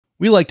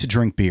We like to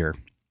drink beer,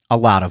 a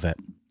lot of it.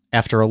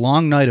 After a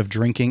long night of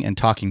drinking and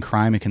talking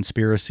crime and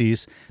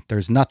conspiracies,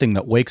 there's nothing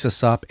that wakes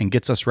us up and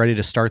gets us ready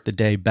to start the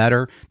day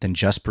better than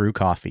Just Brew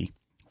coffee.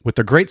 With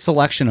a great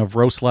selection of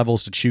roast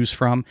levels to choose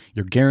from,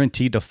 you're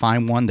guaranteed to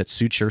find one that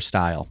suits your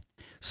style.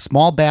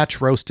 Small batch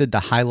roasted to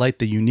highlight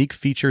the unique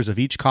features of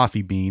each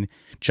coffee bean,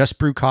 Just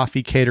Brew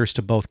coffee caters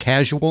to both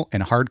casual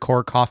and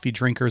hardcore coffee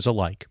drinkers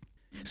alike.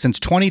 Since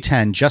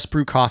 2010, Just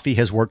Brew Coffee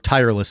has worked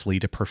tirelessly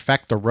to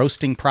perfect the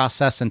roasting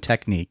process and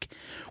technique,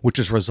 which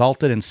has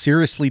resulted in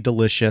seriously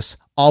delicious,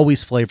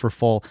 always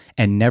flavorful,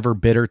 and never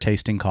bitter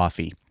tasting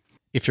coffee.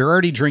 If you're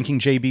already drinking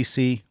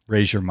JBC,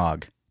 raise your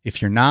mug.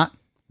 If you're not,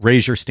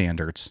 raise your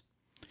standards.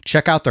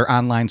 Check out their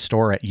online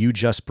store at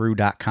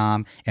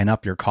youjustbrew.com and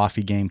up your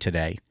coffee game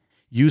today.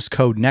 Use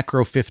code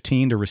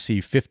NECRO15 to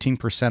receive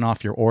 15%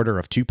 off your order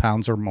of 2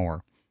 pounds or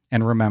more.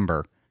 And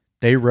remember,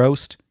 they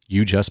roast,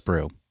 you just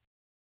brew.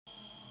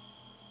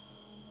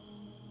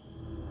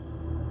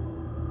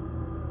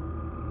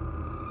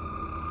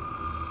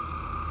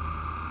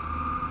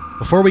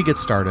 Before we get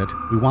started,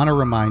 we want to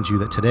remind you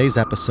that today's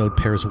episode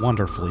pairs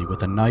wonderfully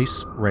with a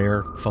nice,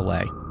 rare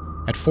filet.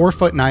 At 4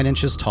 foot 9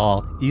 inches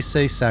tall,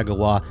 Issei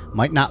Sagawa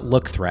might not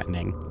look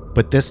threatening,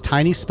 but this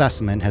tiny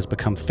specimen has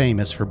become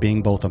famous for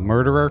being both a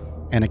murderer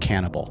and a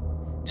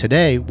cannibal.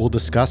 Today, we'll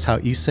discuss how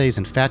Issei's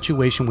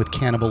infatuation with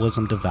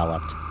cannibalism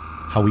developed,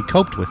 how he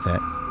coped with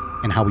it,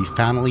 and how he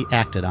finally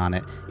acted on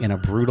it in a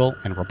brutal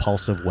and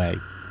repulsive way.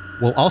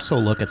 We'll also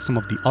look at some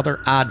of the other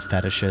odd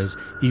fetishes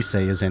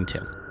Issei is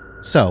into.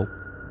 So,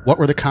 what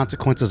were the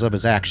consequences of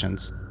his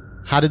actions?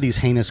 How did these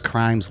heinous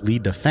crimes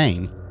lead to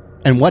fame?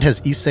 And what has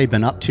Issei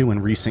been up to in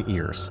recent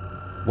years?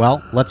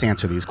 Well, let's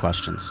answer these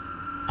questions.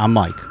 I'm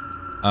Mike.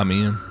 I'm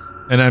Ian.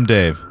 And I'm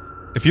Dave.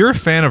 If you're a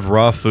fan of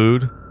raw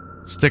food,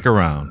 stick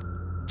around.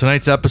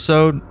 Tonight's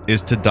episode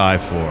is to die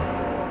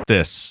for.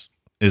 This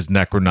is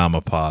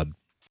Necronomipod.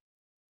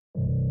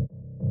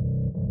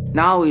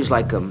 Now he's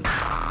like a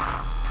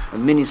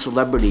mini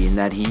celebrity in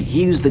that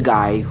he was the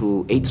guy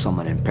who ate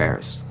someone in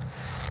Paris.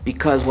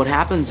 Because what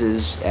happens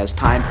is, as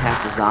time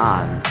passes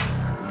on,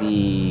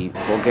 the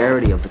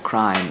vulgarity of the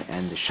crime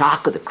and the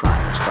shock of the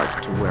crime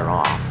starts to wear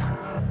off.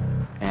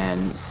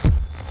 And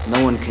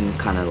no one can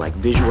kind of like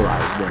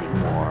visualize it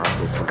anymore.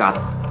 They forgot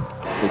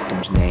the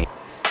victim's name.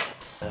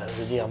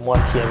 You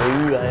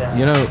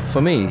know,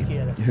 for me,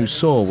 who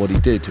saw what he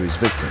did to his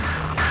victim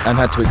and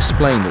had to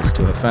explain this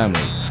to her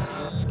family,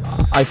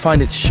 I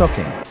find it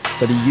shocking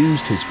that he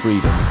used his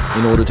freedom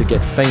in order to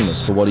get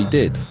famous for what he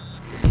did.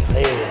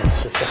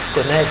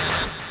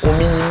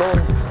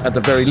 At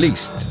the very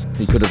least,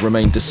 he could have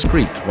remained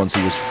discreet once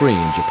he was free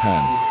in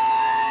Japan.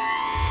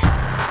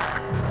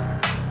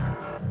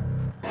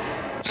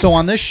 So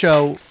on this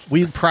show,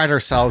 we pride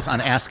ourselves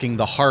on asking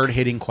the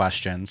hard-hitting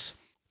questions.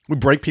 We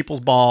break people's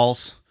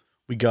balls.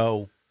 We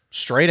go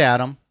straight at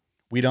them.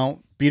 We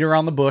don't beat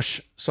around the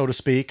bush, so to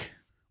speak.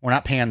 We're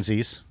not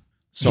pansies.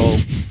 So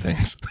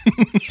Thanks.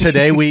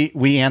 today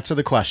we answer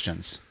the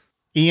questions.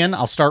 Ian,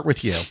 I'll start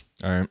with you.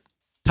 All right.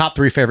 Top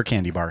 3 favorite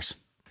candy bars.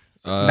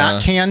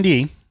 Not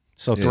candy.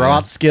 So throw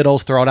out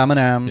Skittles, throw out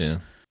M&Ms,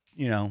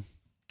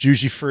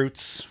 Juicy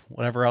Fruits,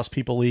 whatever else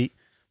people eat.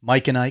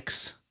 Mike and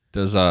Ike's.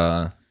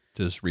 Do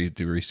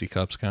Reese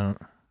Cups count?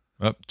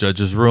 Oh,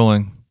 judge's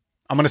ruling.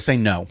 I'm going to say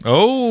no.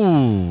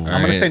 Oh.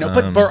 I'm going to say no.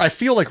 But I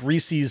feel like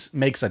Reese's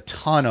makes a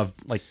ton of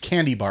like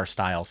candy bar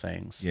style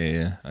things.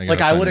 Yeah.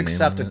 I would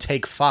accept a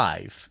Take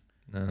 5.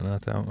 No,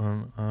 not that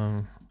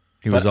one.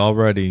 He was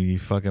already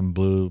fucking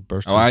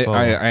burst his bubble.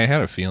 I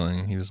had a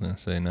feeling he was going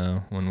to say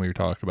no when we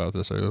talked about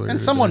this earlier.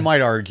 And someone might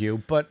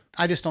argue, but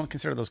I just don't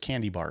consider those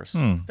candy bars.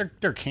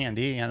 They're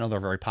candy. I know they're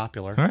very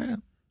popular. All right.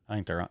 I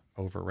think they're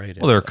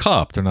overrated. Well, they're a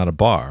cup. They're not a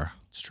bar.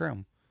 It's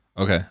true.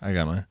 Okay, I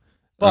got mine.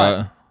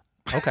 But,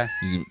 okay.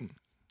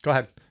 Go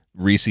ahead.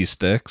 Reese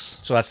Sticks.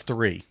 So that's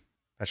 3.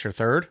 That's your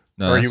third?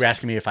 No, or are you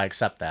asking me if I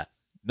accept that?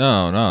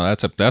 No,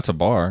 that's a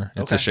bar.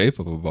 It's Okay. the shape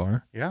of a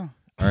bar. Yeah.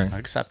 All right. I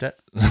accept it.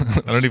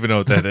 I don't even know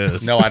what that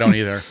is. No, I don't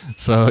either.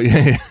 So,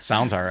 yeah.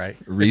 Sounds all right.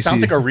 It Reese-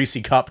 sounds like a Reese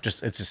cup,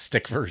 just it's a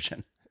stick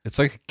version. It's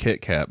like a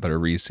Kit Kat, but a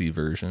Reese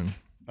version.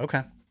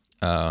 Okay.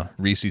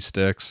 Reese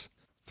Sticks,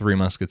 Three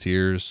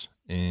Musketeers,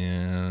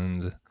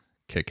 and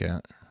Kit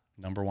Kat.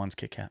 Number 1's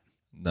Kit Kat.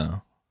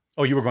 No.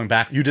 Oh, you were going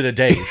back. You did a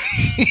Dave.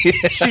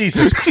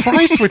 Jesus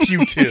Christ with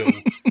you two.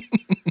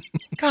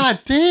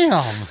 God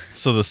damn.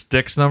 So the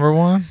Sticks number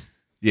 1?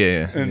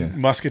 Yeah. And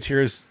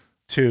Musketeers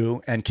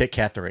 2 and Kit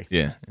Kat 3.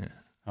 Yeah.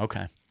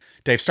 Okay.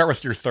 Dave, start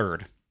with your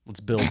third. Let's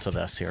build to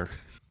this here.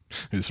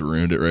 Just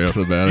ruined it right off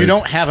the bat. You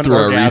don't have an Threw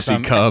orgasm. Our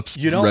Reese Cups,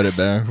 You don't- read it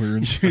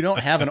backwards. You don't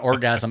have an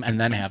orgasm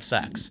and then have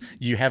sex.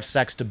 You have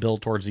sex to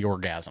build towards the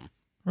orgasm.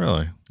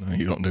 Really? No,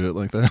 you don't do it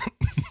like that.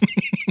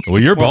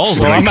 Well, your balls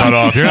well, are I'm cut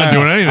off. You're not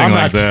doing anything I'm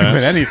like not that.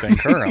 doing anything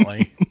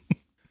currently.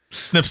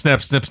 Snip,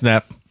 snap, snip,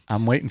 snap.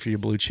 I'm waiting for you,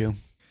 Blue Chew.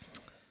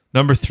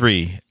 Number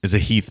 3 is a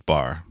Heath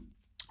bar.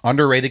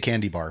 Underrated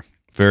candy bar.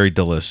 Very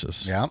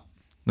delicious. Yeah.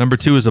 Number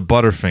 2 is a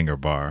Butterfinger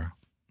bar.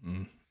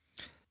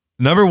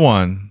 Number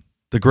 1,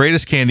 the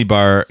greatest candy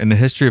bar in the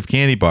history of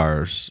candy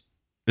bars,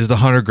 is the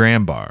 100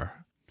 gram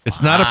bar.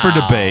 It's not up for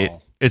debate.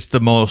 It's the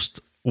most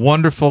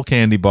wonderful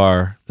candy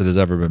bar that has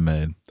ever been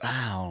made.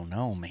 I don't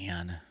know,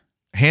 man.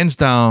 Hands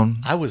down,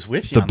 I was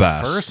with the you on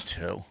best. the first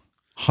two.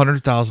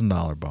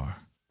 $100,000 bar.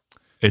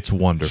 It's Just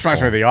wonderful.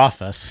 reminds me of The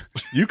Office.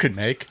 You could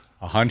make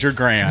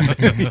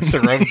 $100,000. He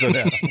throws it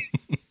in.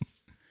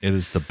 It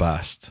is the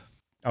best.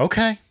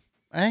 Okay.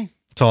 Hey,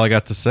 That's all I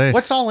got to say.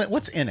 what's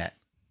in it?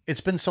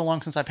 It's been so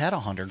long since I've had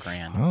 $100,000.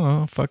 I don't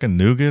know, fucking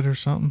nougat or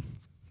something.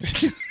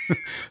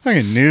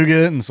 Fucking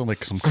nougat and some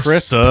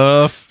crisp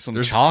Stuff.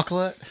 some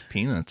chocolate.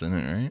 Peanuts in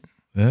it, right?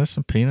 Yeah,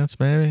 some peanuts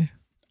maybe.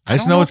 I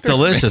just don't know know if it's there's-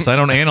 delicious. I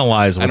don't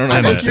analyze what's don't know I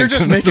in think it. you're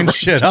just making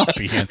shit up,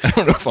 Ian. I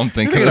don't know if I'm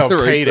thinking Thinking of of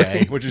the right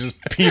Payday, which is just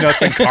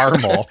peanuts and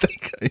caramel.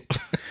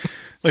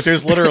 Like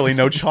there's literally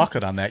no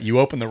chocolate on that. You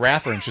open the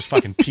wrapper and it's just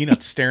fucking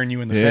peanuts staring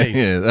you in the Yeah, face.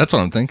 yeah, that's what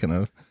I'm thinking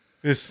of.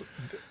 This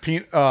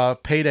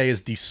Payday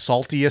is the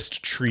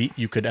saltiest treat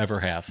you could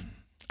ever have.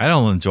 I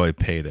don't enjoy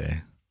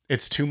Payday.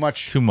 It's too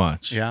much. Too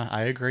much. Yeah,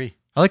 I agree.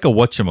 I like a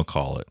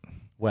whatchamacallit.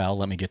 Well,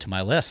 let me get to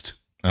my list.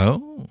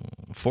 Oh,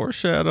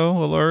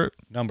 foreshadow alert.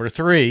 Number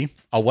 3,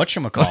 a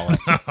whatchamacallit.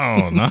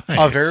 Oh, nice.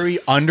 A very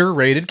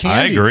underrated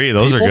candy. agree.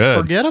 Those are People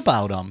good. forget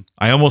about them.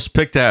 I almost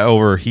picked that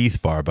over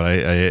Heath bar, but I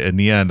in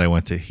the end I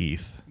went to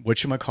Heath.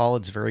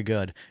 Whatchamacallit's very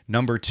good.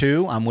 Number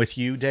 2, I'm with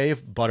you,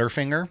 Dave.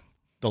 Butterfinger.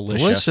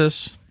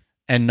 Delicious.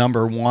 And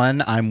number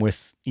 1, I'm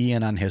with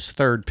Ian on his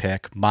third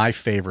pick. My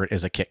favorite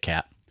is a Kit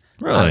Kat.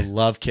 I Really?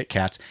 love Kit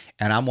Kats,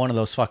 and I'm one of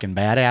those fucking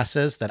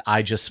badasses that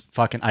I just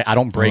fucking I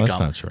don't break that's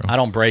them. not true. I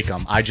don't break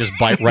them. I just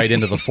bite right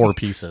into the 4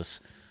 pieces.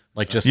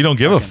 Like just You don't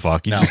give a fucking-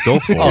 fuck. You no. just go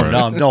for Oh it.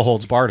 no, no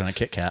holds barred on a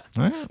Kit Kat.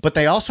 Right. But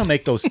they also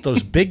make those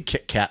big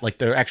Kit Kat, like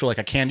they're actually like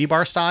a candy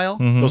bar style.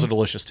 Mm-hmm. Those are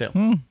delicious too.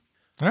 All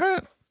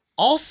right.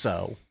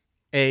 Also,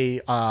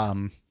 a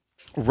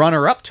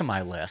runner up to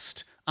my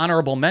list,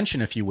 honorable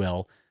mention, if you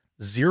will,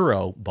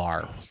 Zero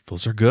Bar,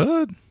 Those are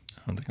good.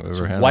 I don't think I've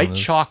ever had white one of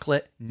those.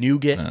 chocolate,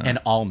 nougat, and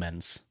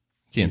almonds.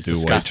 Can't He's do white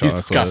disgust- chocolate.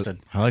 He's disgusted.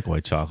 I like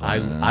white chocolate.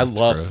 I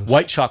love gross.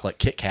 white chocolate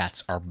Kit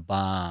Kats are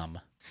bomb.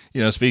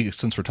 You know,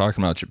 since we're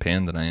talking about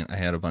Japan tonight, I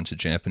had a bunch of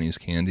Japanese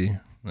candy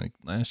like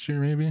last year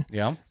maybe,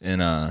 Yeah.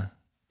 and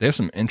they have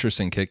some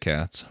interesting Kit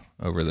Kats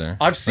over there.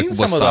 I've seen like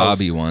some of those.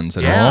 wasabi ones.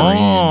 That Yeah. are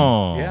green.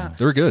 Oh. Yeah.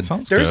 They were good.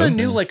 Sounds There's good. a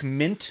new like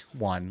mint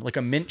one, like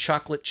a mint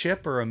chocolate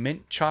chip or a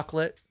mint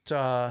chocolate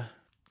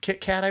Kit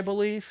Kat, I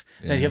believe.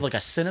 Then you have like a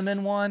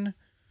cinnamon one.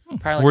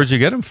 Probably like Where'd you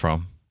get them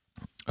from?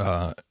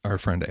 Our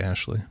friend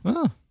Ashley.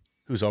 Oh.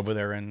 who's over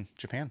there in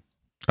Japan.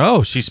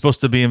 Oh, she's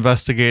supposed to be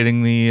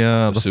investigating the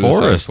suicide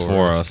forest for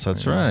forest. us.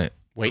 That's Yeah. right.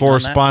 Waiting on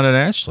that. Correspondent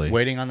Ashley.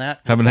 Waiting on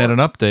that. Haven't had an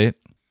update.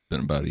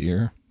 Been about a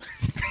year.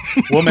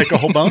 We'll make a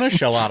whole bonus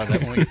show out of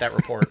it when we get that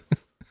report.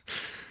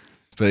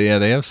 But yeah,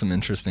 they have some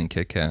interesting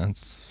Kit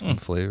Kats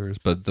and flavors.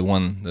 But the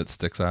one that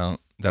sticks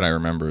out that I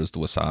remember is the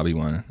wasabi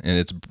one, and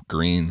it's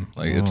green.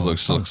 Like it Oh,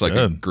 looks sounds like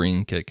a good.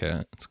 green Kit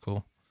Kat. It's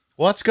cool.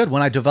 Well, that's good.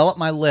 When I developed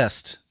my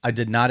list, I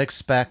did not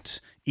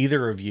expect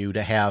either of you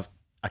to have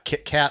a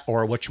Kit Kat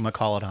or a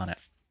whatchamacallit on it.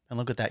 And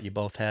look at that. You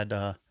both had,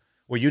 well,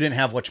 you didn't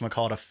have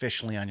whatchamacallit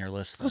officially on your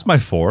list, though. That's my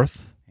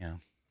fourth. Yeah.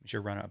 It's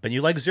your runner up. But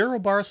you like Zero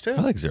Bars, too.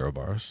 I like zero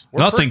bars. We're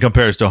Nothing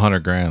compares to 100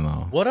 grand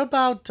though. What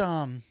about,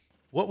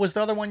 what was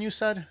the other one you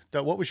said?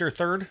 What was your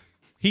third?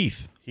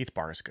 Heath. Heath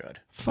Bar is good.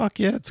 Fuck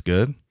yeah, it's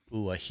good.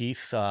 Ooh, a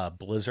Heath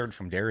Blizzard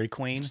from Dairy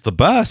Queen. It's the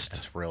best.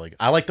 That's really good.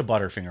 I like the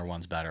Butterfinger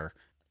ones better,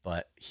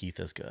 but Heath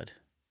is good.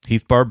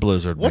 Heath Bar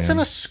Blizzard. What's man.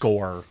 in a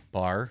Score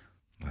bar?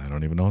 I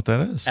don't even know what that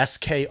is.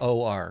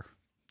 SKOR.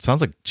 Sounds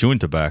like chewing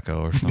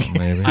tobacco or something,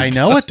 maybe. I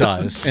know it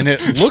does, and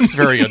it looks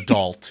very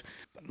adult.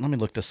 Let me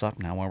look this up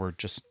now while we're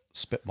just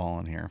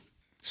spitballing here.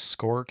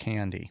 Score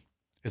Candy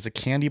is a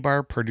candy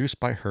bar produced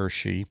by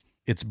Hershey.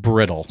 It's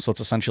brittle, so it's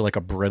essentially like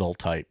a brittle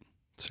type.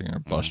 So you're gonna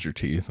bust your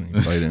teeth when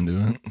you bite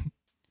into it.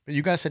 But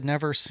you guys had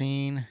never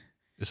seen.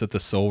 Is it the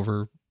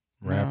silver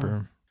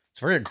wrapper? It's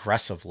very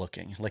aggressive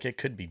looking, like it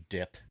could be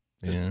dip,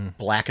 Yeah.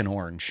 black and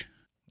orange.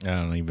 I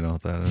don't even know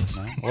what that is.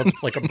 No? Well,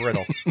 it's like a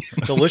brittle.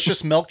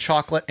 Delicious milk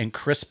chocolate and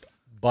crisp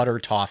butter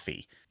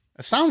toffee.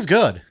 It sounds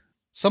good.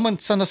 Someone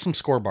send us some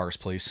Score bars,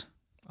 please.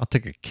 I'll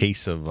take a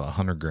case of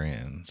 100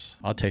 grands.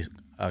 I'll take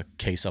a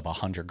case of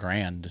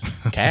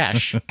 $100,000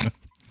 cash.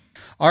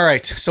 All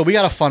right, so we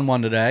got a fun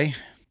one today,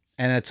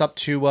 and it's up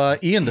to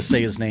Ian to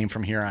say his name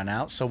from here on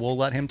out. So we'll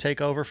let him take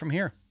over from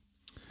here.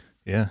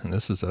 Yeah, and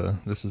this is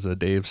a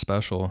Dave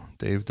special.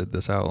 Dave did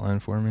this outline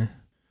for me.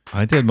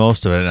 I did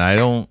most of it, and I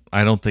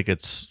don't think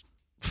it's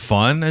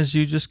fun as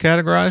you just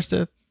categorized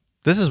it.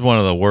 This is one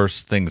of the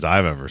worst things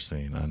I've ever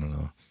seen. I don't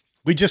know.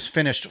 We just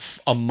finished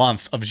a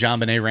month of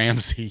JonBenet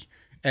Ramsey,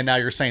 and now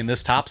you're saying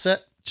this tops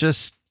it?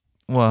 Just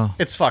well,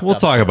 It's fucked We'll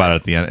up talk story. about it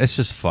at the end. It's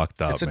just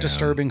fucked up. It's a man.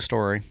 disturbing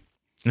story.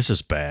 It's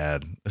just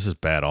bad. This is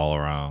bad all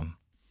around.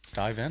 Let's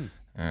dive in.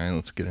 All right,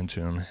 let's get into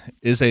him.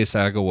 Issei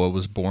Sagawa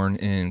was born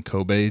in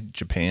Kobe,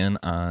 Japan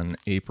on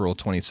April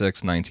 26,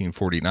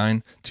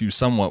 1949, to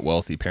somewhat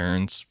wealthy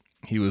parents.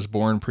 He was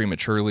born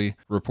prematurely,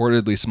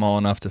 reportedly small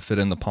enough to fit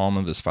in the palm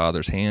of his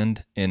father's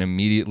hand, and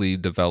immediately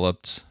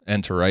developed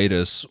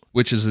enteritis,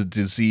 which is a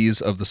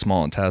disease of the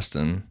small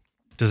intestine.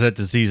 Does that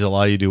disease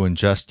allow you to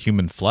ingest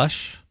human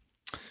flesh?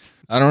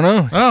 I don't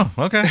know. Oh,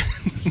 okay.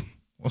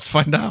 Let's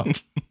find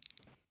out.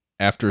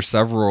 After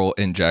several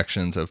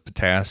injections of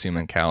potassium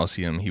and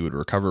calcium, he would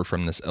recover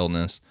from this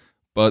illness.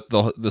 But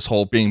this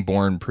whole being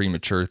born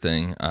premature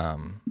thing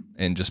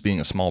and just being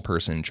a small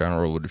person in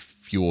general would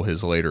fuel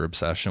his later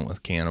obsession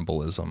with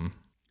cannibalism.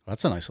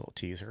 That's a nice little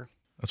teaser.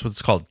 That's what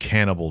it's called,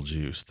 cannibal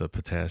juice, the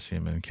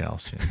potassium and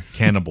calcium.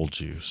 Cannibal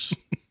juice.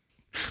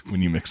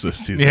 When you mix those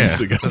two Yeah, things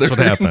together. that's what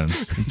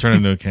happens. You turn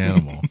into a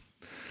cannibal.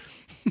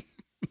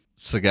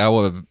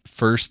 Sagawa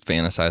first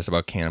fantasized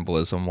about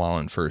cannibalism while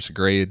in first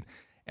grade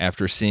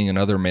after seeing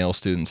another male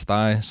student's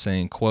thigh,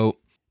 saying, quote,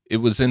 "It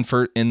was in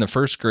the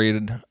first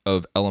grade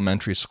of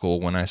elementary school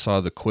when I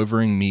saw the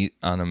quivering meat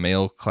on a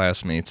male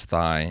classmate's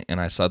thigh, and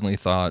I suddenly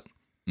thought,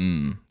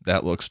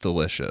 that looks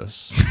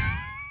delicious."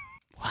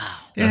 Wow.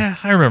 Yeah,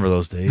 I remember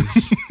those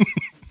days.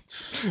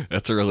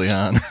 That's early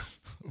on.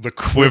 The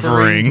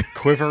Quivering.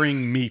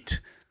 quivering meat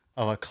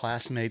of a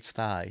classmate's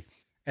thigh.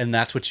 And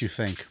that's what you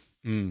think.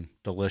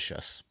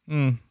 Delicious.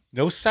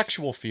 No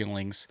sexual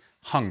feelings,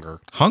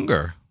 hunger.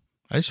 Hunger.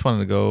 I just wanted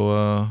to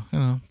go,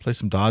 play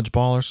some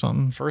dodgeball or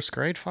something. First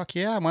grade, fuck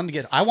yeah. I wanted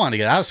to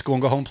get out of school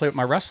and go home and play with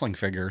my wrestling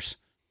figures.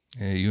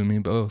 Yeah, you and me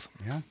both.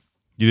 Yeah.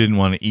 You didn't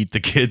want to eat the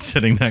kid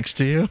sitting next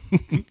to you?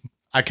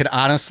 I could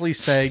honestly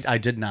say I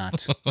did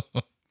not.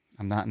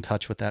 I'm not in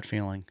touch with that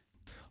feeling.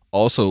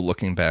 Also,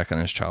 looking back on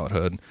his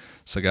childhood,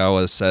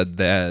 Sagawa said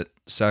that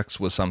sex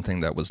was something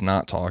that was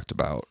not talked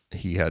about.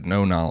 He had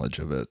no knowledge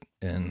of it.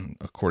 And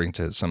according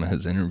to some of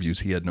his interviews,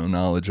 he had no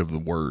knowledge of the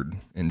word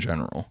in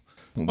general.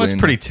 Well, it's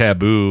pretty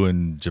taboo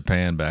in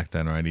Japan back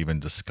then, right? Even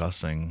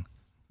discussing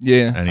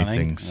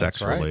anything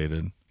sex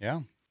related.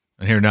 Yeah.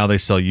 And here now they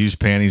sell used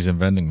panties and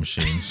vending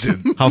machines.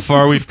 How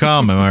far we've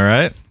come, am I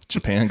right?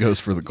 Japan goes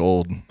for the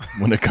gold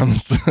when it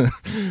comes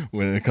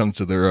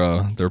to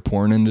their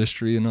porn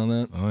industry and all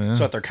that. Oh yeah.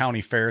 So at their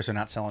county fairs, they're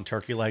not selling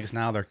turkey legs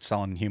now. They're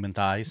selling human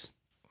thighs.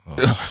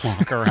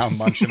 Walk around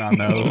munching on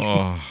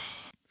those.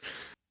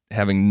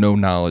 Having no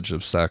knowledge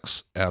of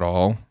sex at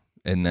all,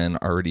 and then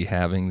already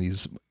having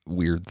these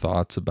weird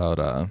thoughts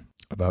about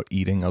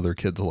eating other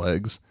kids'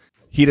 legs.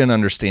 He didn't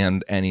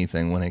understand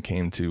anything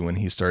when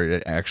he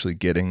started actually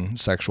getting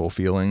sexual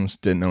feelings.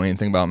 Didn't know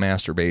anything about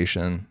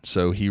masturbation,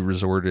 so he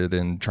resorted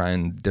in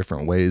trying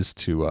different ways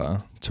to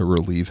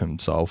relieve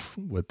himself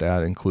with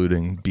that,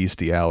 including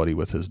bestiality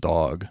with his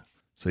dog.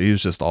 So he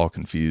was just all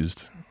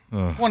confused.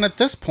 Well, and at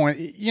this point,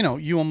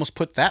 you almost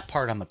put that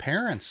part on the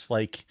parents.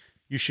 Like,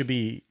 you should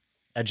be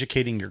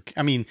educating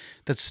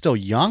that's still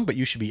young, but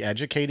you should be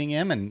educating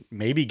him and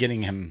maybe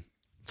getting him.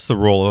 It's the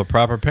role of a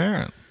proper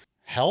parent.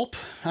 Help.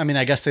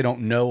 I guess they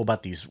don't know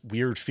about these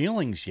weird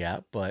feelings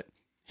yet, but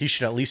he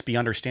should at least be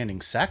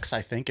understanding sex,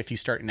 I think, if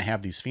he's starting to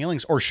have these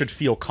feelings, or should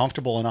feel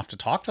comfortable enough to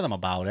talk to them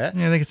about it.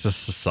 Yeah, I think it's a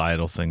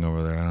societal thing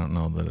over there. I don't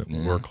know that it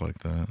would work like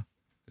that.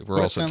 We're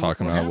What also then?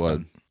 talking What about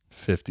happened?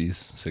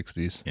 50s,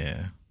 60s.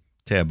 Yeah.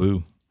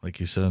 Taboo, like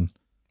you said.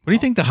 What do you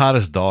think the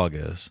hottest dog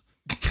is?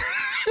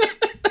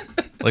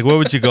 Like, what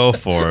would you go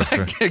for?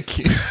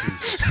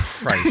 Jesus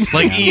Christ.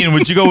 Like, man. Ian,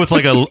 would you go with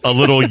like a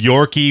little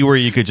Yorkie where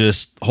you could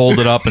just hold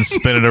it up and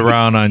spin it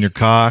around on your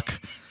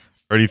cock?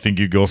 Or do you think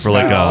you'd go for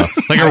like a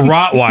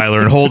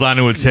Rottweiler and hold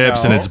onto its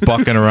hips and No. it's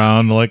bucking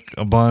around like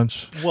a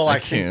bunch? Well, I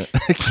can't.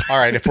 think. All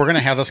right, if we're going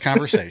to have this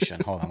conversation,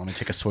 hold on, let me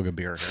take a swig of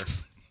beer here.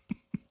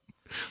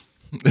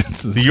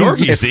 The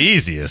Yorkie's the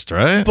easiest,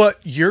 right? But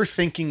you're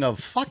thinking of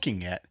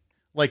fucking it.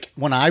 Like,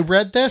 when I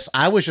read this,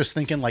 I was just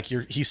thinking like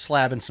he's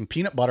slapping some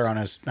peanut butter on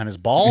his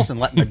balls and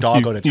letting the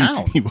dog go to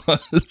town. He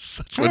was.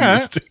 That's what he All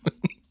was right. doing.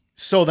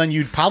 So then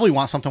you'd probably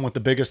want something with the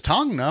biggest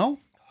tongue, no?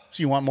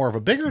 So you want more of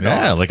a bigger dog.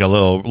 Yeah, like a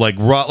little,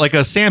 like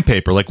a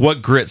sandpaper. Like,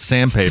 what grit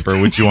sandpaper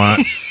would you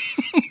want?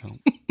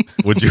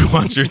 Would you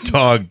want your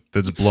dog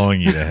that's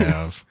blowing you to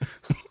have?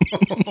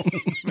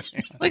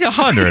 Like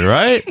 100,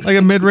 right? Like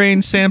a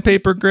mid-range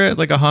sandpaper grit,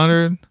 like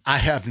 100. I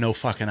have no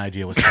fucking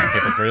idea what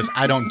sandpaper grit is.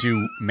 I don't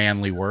do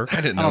manly work. I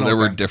didn't know don't there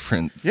what were that-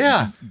 different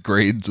Yeah.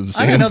 grades of I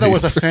sandpaper. didn't know that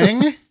was a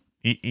thing.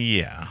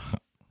 Yeah.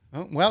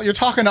 Well, you're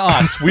talking to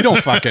us. We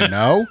don't fucking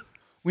know.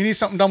 We need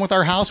something done with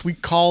our house. We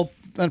call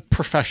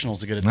professionals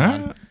to get it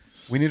done. Alright.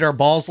 We need our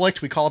balls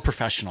licked. We call a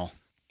professional.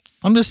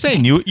 I'm just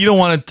saying, you don't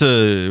want it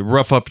to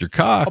rough up your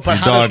cock, Oh, but your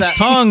how does dog's that-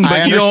 tongue, I but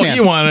understand.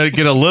 you want to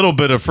get a little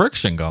bit of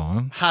friction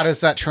going. How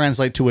does that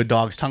translate to a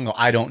dog's tongue? Though?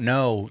 I don't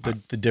know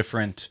the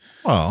different.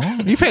 Well,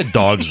 you've had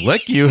dogs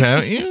lick you,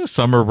 haven't you?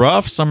 Some are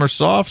rough, some are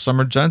soft, some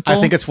are gentle. I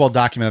think it's well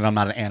documented. I'm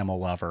not an animal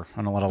lover.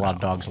 I don't let a lot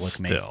of dogs lick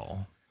me.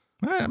 Still.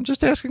 All right, I'm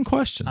just asking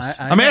questions. I-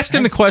 I'm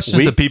asking the questions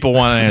we- that people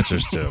want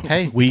answers to.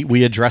 Hey,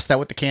 we addressed that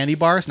with the candy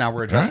bars. Now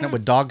we're addressing it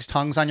with dogs'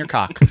 tongues on your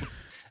cock.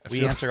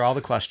 We answer all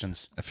the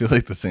questions. I feel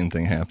like the same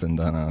thing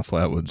happened on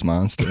Flatwoods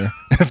Monster.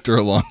 After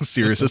a long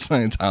series of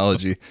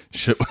Scientology,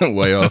 shit went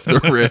way off the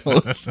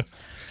rails.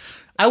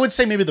 I would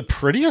say maybe the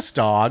prettiest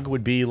dog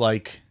would be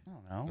like, I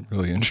don't I'm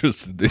really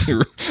interested to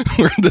hear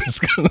where this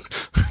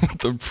what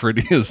the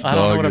prettiest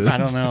dog is. I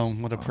don't know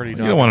what a pretty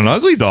dog. You don't want an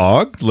ugly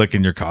dog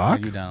licking your No,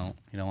 cock. you don't.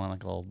 You don't want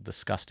like a little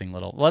disgusting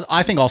little. Well,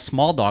 I think all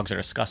small dogs are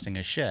disgusting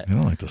as shit. I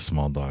don't like the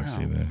small dogs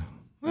No. either.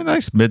 A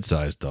nice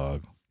mid-sized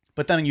dog.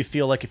 But then you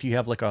feel like if you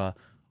have like a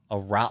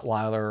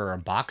Rottweiler or a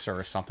boxer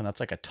or something, that's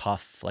like a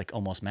tough, like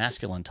almost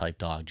masculine type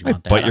dog. Do you I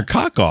want that? bite your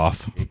cock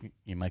off.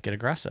 You might get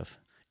aggressive.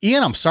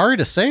 Ian, I'm sorry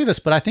to say this,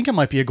 but I think it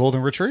might be a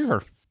golden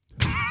retriever.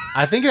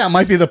 I think that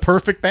might be the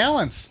perfect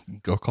balance.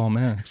 Go call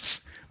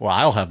Max. Well,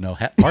 I'll have no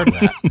part of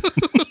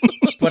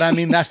that. But I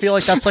mean, I feel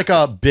like that's like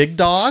a big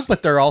dog,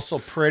 but they're also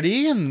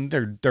pretty and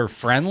they're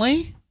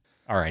friendly.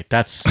 All right,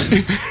 that's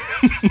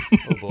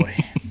oh boy.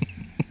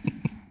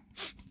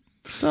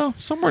 So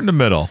somewhere in the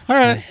middle. All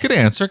right, good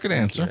answer. Good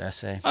Thank you, answer.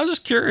 essay. I was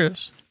just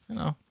curious.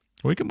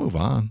 We can move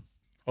on.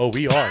 Oh,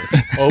 we are.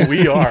 Oh,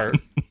 we are.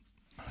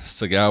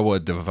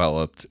 Sagawa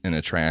developed an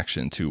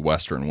attraction to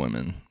Western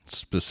women,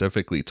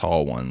 specifically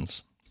tall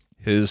ones.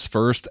 His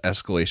first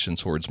escalation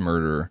towards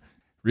murder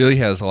really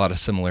has a lot of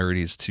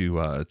similarities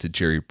to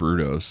Jerry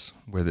Brudos,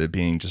 with it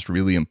being just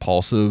really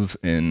impulsive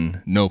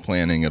and no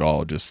planning at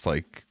all, just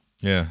like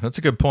Yeah, that's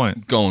a good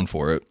point. going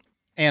for it.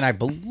 And I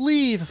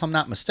believe, if I'm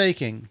not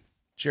mistaken,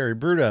 Jerry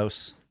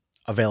Brudos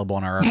available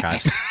in our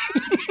archives.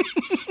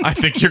 I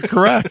think you're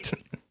correct.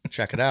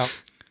 Check it out.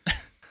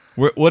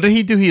 What did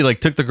he do? He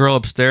like took the girl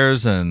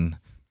upstairs and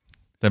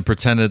then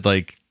pretended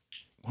like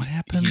what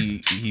happened?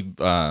 He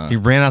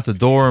Ran out the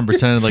door and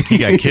pretended like he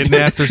got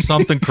kidnapped or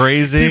something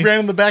crazy. He ran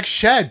in the back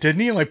shed,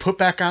 didn't he? And like put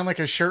back on like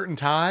a shirt and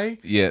tie.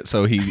 yeah,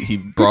 so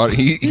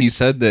he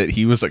said that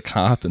he was a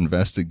cop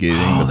investigating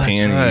the that's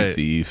panty right.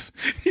 thief.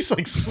 He's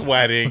like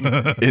sweating.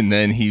 And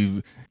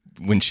then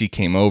when she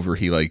came over,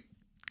 he like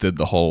did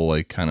the whole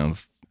like kind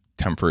of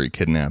temporary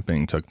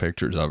kidnapping, took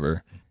pictures of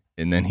her,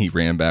 and then he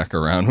ran back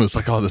around and was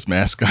like, oh, this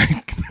mask guy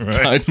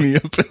tied me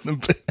up in the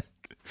back.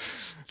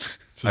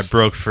 I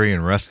broke free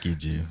and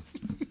rescued you.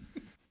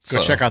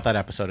 Go check out that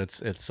episode.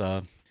 It's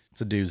a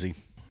doozy.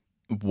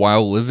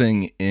 While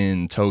living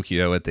in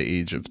Tokyo at the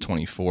age of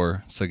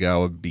 24,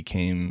 Sagawa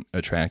became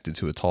attracted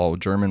to a tall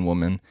German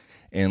woman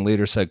and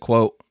later said,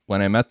 quote,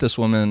 when I met this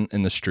woman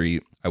in the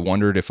street, I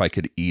wondered if I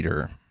could eat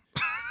her.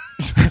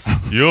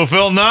 You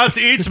will not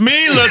eat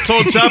me,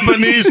 little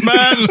Japanese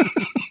man.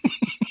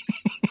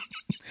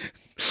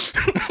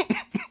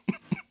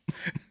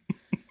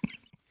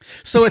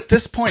 So at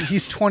this point,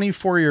 he's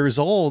 24 years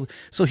old.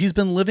 So he's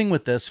been living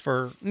with this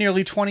for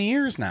nearly 20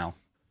 years now,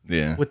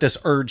 Yeah. with this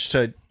urge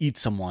to eat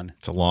someone.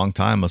 It's a long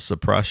time of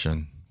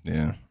suppression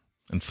Yeah.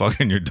 and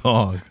fucking your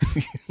dog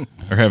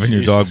or having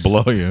your dog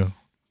blow you.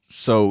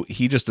 So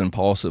he just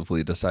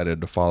impulsively decided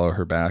to follow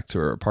her back to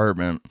her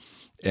apartment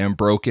and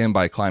broke in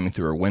by climbing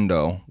through her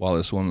window while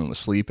this woman was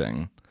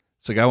sleeping.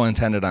 Sagawa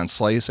intended on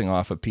slicing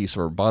off a piece of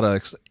her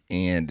buttocks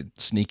and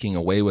sneaking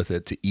away with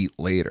it to eat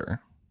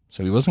later.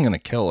 So he wasn't going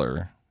to kill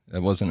her.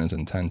 That wasn't his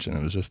intention.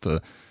 It was just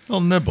a Little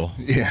nibble.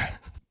 yeah.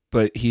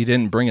 But he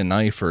didn't bring a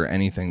knife or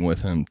anything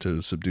with him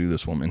to subdue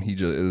this woman.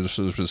 It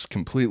was just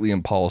completely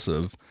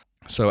impulsive.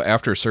 So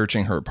after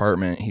searching her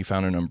apartment, he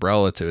found an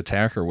umbrella to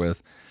attack her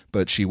with,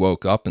 but she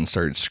woke up and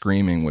started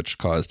screaming, which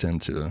caused him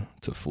to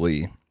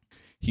flee.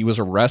 He was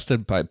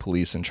arrested by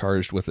police and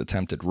charged with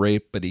attempted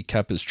rape, but he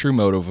kept his true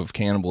motive of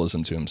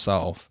cannibalism to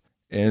himself.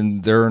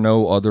 And there are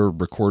no other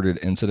recorded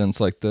incidents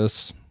like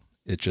this.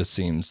 It just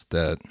seems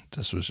that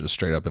this was just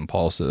straight up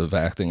impulsive,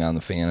 acting on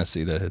the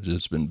fantasy that had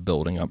just been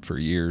building up for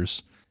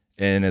years.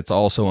 And it's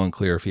also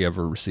unclear if he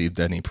ever received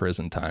any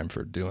prison time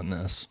for doing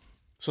this.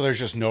 So there's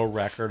just no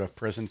record of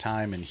prison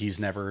time, and he's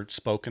never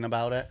spoken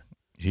about it,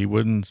 He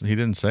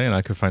didn't say, and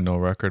I could find no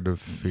record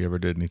if he ever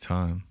did any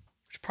time.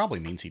 which probably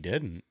means he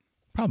didn't.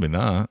 Probably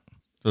not.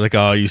 They're like,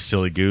 oh, you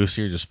silly goose,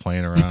 you're just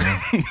playing around.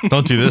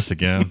 Don't do this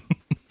again.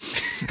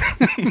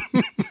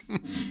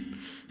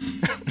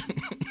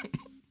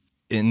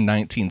 In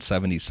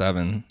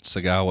 1977,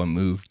 Sagawa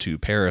moved to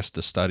Paris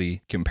to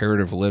study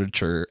comparative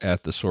literature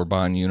at the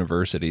Sorbonne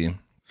University.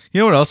 You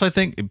know what else I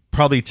think?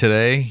 Probably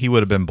today he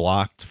would have been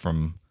blocked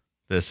from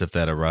this if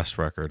that arrest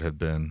record had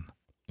been,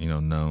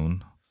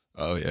 known.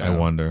 Oh, yeah. I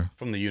wonder.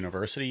 From the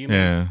university, you mean?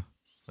 Yeah.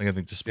 I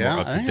think just more Yeah,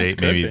 up I to think this date.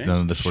 could Maybe be. none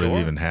of this would have Sure.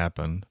 even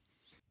happened.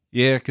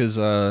 Yeah, because,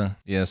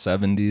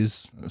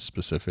 70s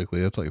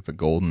specifically, that's like the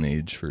golden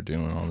age for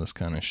doing all this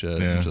kind of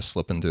shit. Yeah. Just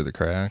slipping through the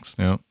cracks.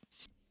 Yeah.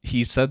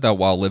 He said that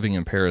while living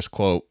in Paris,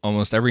 quote,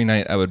 almost every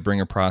night I would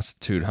bring a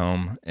prostitute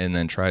home and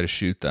then try to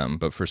shoot them,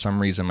 but for some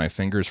reason my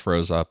fingers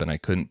froze up and I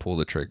couldn't pull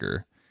the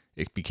trigger.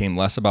 It became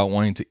less about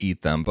wanting to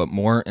eat them, but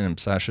more an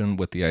obsession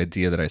with the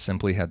idea that I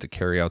simply had to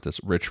carry out this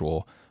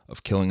ritual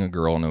of killing a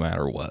girl no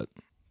matter what.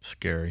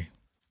 Scary.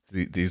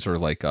 These are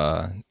like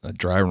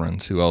dry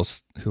runs. Who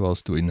else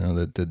do we know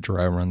that did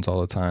dry runs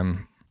all the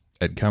time?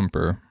 Ed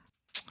Kemper.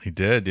 He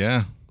did,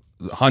 yeah.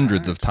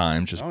 Hundreds of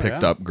times just Oh,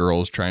 picked yeah. up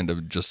girls trying to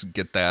just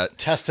get that.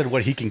 Tested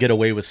what he can get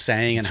away with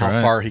saying and That's how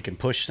right. far he can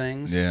push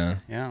things. Yeah.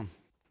 Yeah.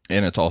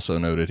 And it's also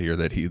noted here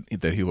that he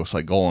looks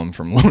like Gollum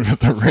from Lord of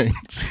the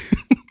Rings.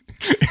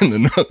 in the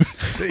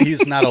notes.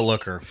 He's not a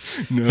looker.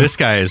 This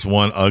guy is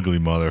one ugly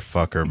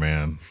motherfucker,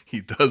 man.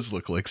 He does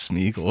look like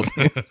Smeagol.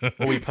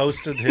 Well, we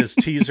posted his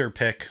teaser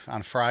pic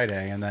on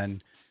Friday, and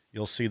then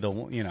you'll see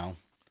the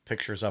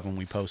pictures of him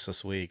we post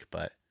this week.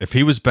 But If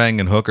he was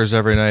banging hookers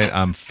every night,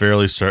 I'm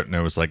fairly certain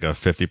there was like a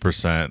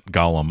 50%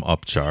 Gollum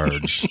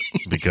upcharge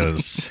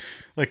because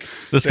like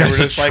this they were guy's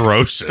just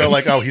atrocious. They're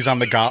like, oh, he's on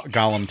the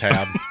Gollum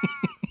tab.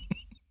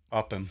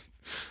 Up him.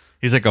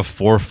 He's like a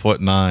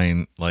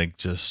 4'9", like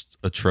just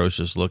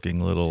atrocious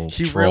looking little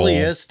He troll. really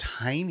is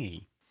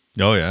tiny.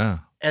 Oh yeah,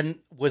 And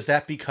was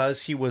that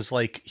because he was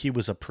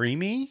a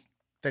preemie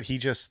that he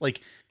just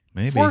like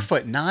maybe.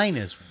 4'9"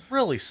 is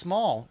really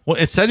small. Well,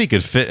 it said he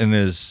could fit in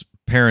his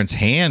parents'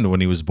 hand when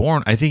he was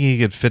born. I think he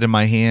could fit in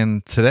my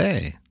hand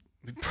today.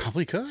 He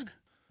probably could.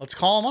 Let's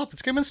call him up.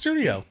 Let's get him in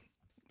studio.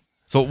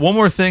 So one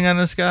more thing on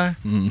this guy,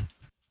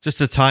 just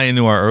to tie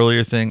into our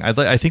earlier thing. I'd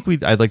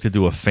like to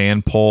do a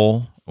fan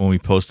poll when we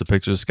post the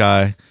picture of this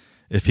guy.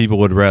 If people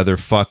would rather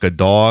fuck a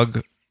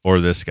dog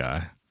or this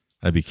guy,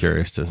 I'd be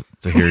curious to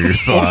hear your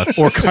thoughts.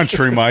 Or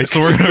Country Mike.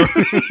 So we're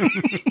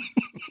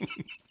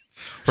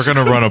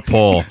gonna run a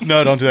poll.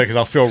 No, don't do that because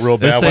I'll feel real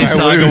Let's bad say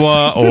when I lose.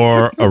 Sagawa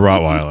or a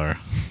Rottweiler.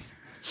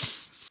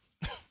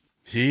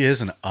 He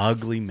is an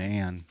ugly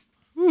man.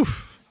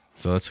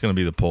 So that's gonna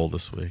be the poll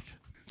this week.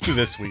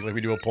 This week, like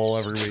we do a poll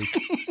every week.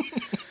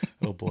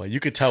 Oh boy, you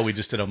could tell we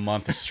just did a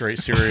month of straight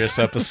serious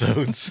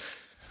episodes.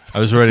 I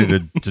was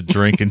ready to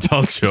drink and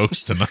tell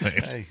jokes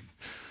tonight. Hey,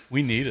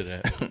 we needed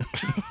it.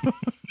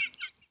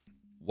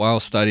 While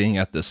studying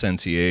at the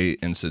Sentier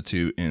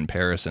Institute in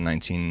Paris in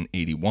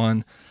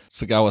 1981,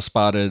 Sagawa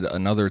spotted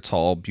another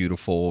tall,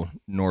 beautiful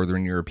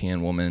Northern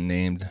European woman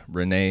named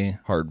Renee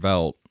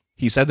Hartvelt.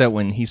 He said that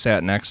when he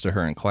sat next to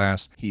her in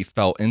class, he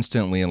felt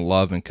instantly in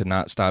love and could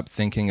not stop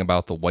thinking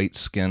about the white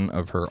skin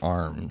of her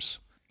arms.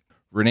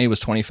 Renee was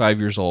 25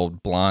 years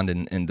old, blonde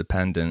and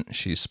independent.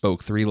 She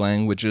spoke 3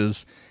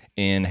 languages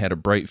and had a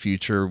bright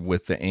future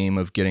with the aim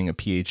of getting a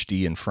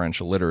PhD in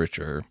French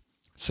literature.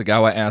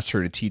 Sagawa asked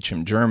her to teach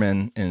him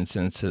German, and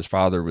since his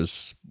father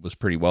was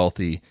pretty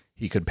wealthy,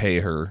 he could pay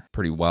her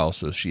pretty well,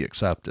 so she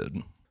accepted.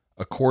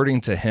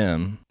 According to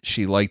him,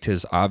 she liked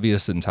his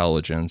obvious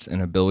intelligence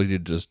and ability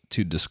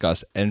to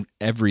discuss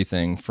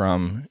everything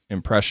from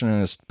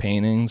Impressionist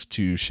paintings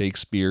to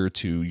Shakespeare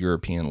to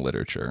European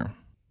literature.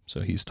 So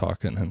he's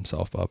talking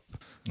himself up.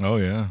 Oh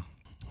yeah.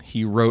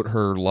 He wrote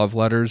her love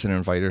letters and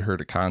invited her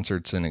to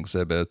concerts and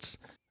exhibits.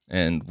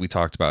 And we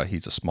talked about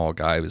he's a small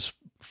guy. He was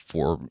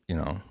 4'9"?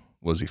 I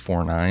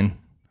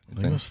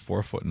think it was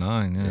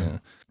 4'9". Yeah.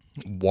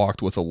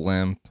 Walked with a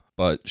limp,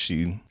 but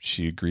she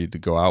agreed to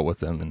go out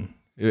with him. And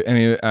I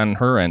mean, on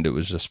her end, it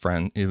was just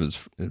friend. It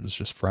was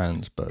just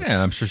friends. But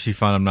Yeah, I'm sure she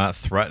found him not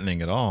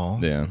threatening at all.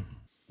 yeah.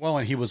 Well,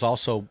 and he was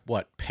also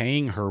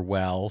paying her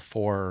well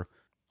for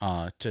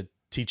to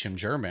teach him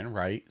German,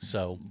 right?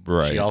 So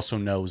Right. she also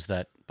knows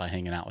that by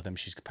hanging out with him,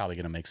 she's probably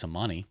going to make some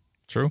money.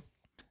 True.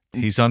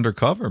 He's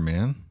undercover,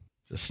 man.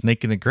 A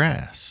snake in the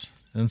grass.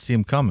 Didn't see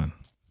him coming.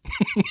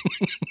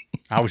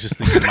 I was just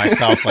thinking to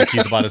myself, like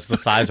he's about the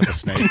size of a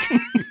snake,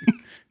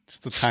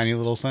 just a tiny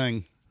little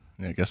thing.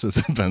 I guess it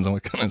depends on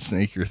what kind of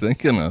snake you're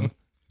thinking of.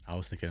 I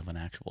was thinking of an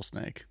actual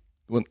snake.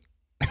 Well,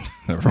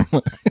 never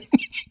mind.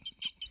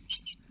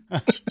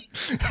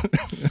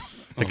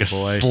 Like a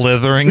boy.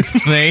 slithering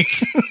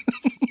snake.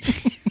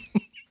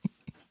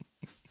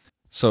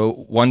 So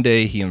one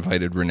day he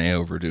invited Renee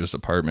over to his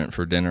apartment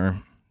for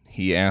dinner.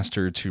 He asked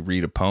her to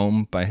read a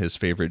poem by his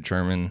favorite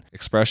German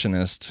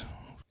expressionist.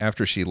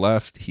 After she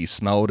left, he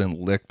smelled and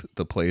licked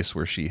the place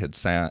where she had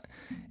sat,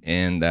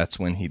 and that's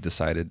when he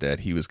decided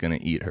that he was going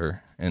to eat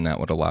her, and that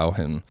would allow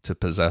him to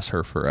possess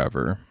her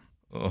forever.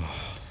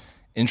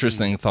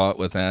 Interesting thought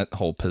with that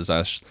whole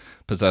possess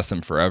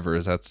him forever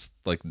is that's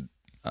like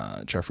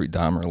Jeffrey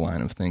Dahmer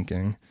line of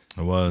thinking.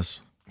 It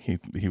was. He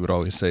would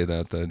always say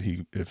that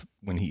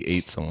when he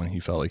ate someone, he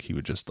felt like he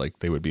would just like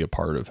they would be a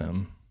part of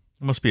him.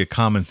 It must be a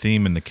common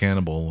theme in the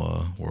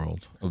cannibal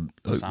world.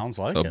 Sounds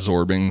like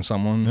Absorbing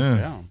someone. it.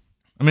 Yeah.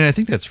 I mean, I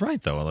think that's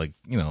right, though. Like,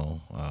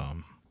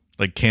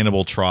 like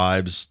cannibal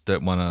tribes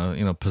that want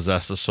to,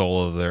 possess the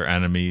soul of their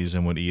enemies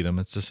and would eat them.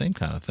 It's the same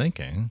kind of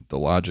thinking. The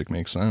logic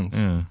makes sense.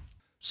 Yeah.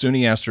 Soon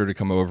he asked her to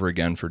come over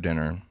again for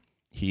dinner.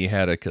 He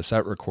had a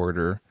cassette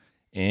recorder,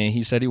 and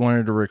he said he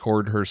wanted to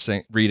record her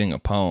reading a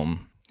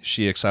poem.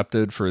 She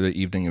accepted for the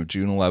evening of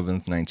June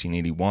 11th,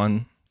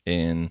 1981,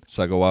 and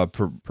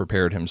Sagawa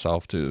prepared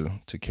himself to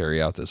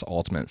carry out this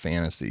ultimate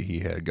fantasy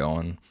he had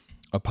going.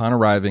 Upon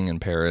arriving in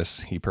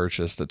Paris, he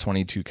purchased a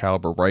 .22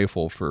 caliber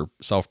rifle for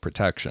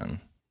self-protection.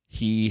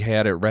 He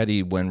had it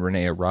ready when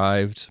Renee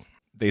arrived.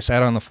 They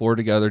sat on the floor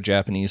together,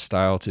 Japanese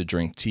style, to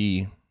drink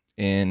tea.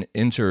 And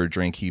into her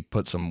drink, he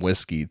put some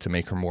whiskey to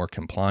make her more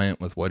compliant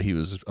with what he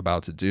was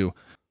about to do.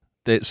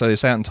 So they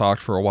sat and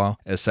talked for a while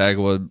as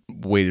Sagawa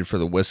waited for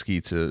the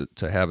whiskey to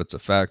have its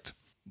effect.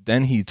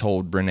 Then he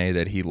told Renee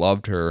that he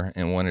loved her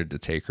and wanted to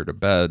take her to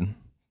bed.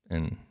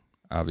 And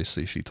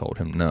obviously she told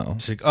him no.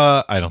 She's like,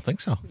 I don't think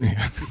so.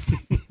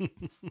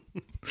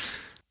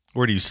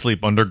 Where do you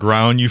sleep?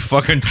 Underground, you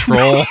fucking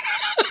troll?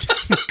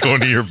 Go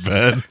to your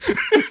bed.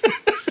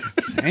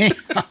 Damn.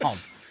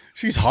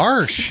 She's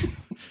harsh.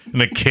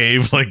 In a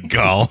cave like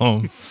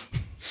Gollum.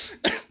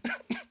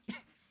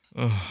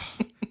 Ugh.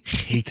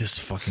 Hate this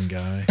fucking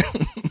guy.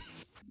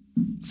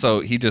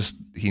 So he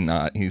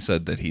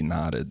said that he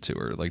nodded to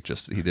her, like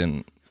just he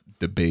didn't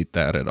debate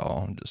that at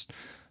all. Just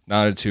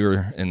nodded to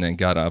her and then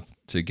got up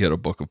to get a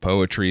book of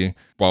poetry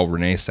while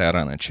Renee sat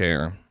on a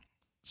chair.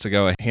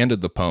 Sagawa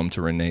handed the poem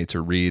to Renee to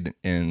read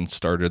and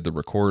started the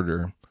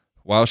recorder.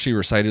 While she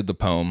recited the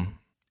poem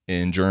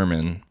in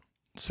German,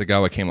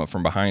 Sagawa came up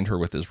from behind her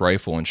with his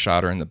rifle and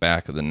shot her in the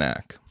back of the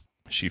neck.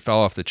 She fell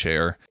off the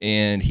chair,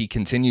 and he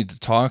continued to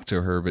talk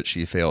to her, but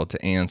she failed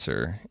to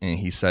answer. And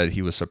he said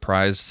he was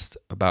surprised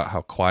about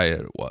how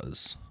quiet it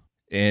was.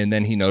 And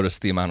then he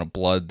noticed the amount of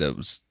blood that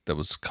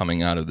was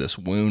coming out of this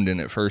wound.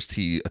 And at first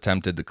he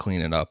attempted to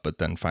clean it up, but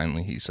then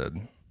finally he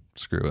said,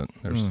 screw it.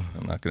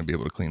 I'm not going to be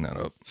able to clean that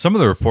up. Some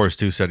of the reports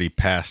too said he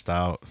passed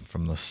out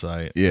from the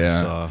site.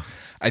 Yeah. So,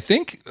 I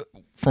think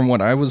from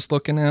what I was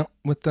looking at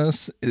with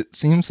this, it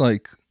seems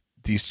like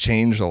these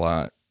change a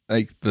lot.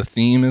 Like the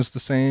theme is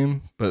the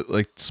same, but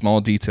like small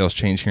details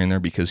change here and there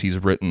because he's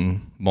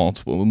written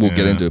multiple, we'll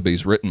get into it, but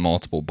he's written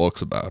multiple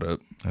books about it.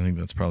 I think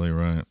that's probably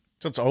right.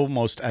 So it's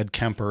almost Ed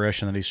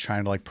Kemper-ish, and that he's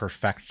trying to like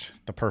perfect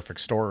the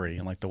perfect story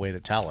and like the way to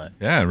tell it.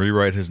 Yeah,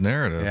 rewrite his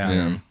narrative.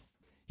 Yeah.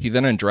 He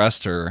then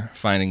undressed her,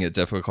 finding it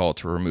difficult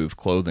to remove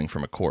clothing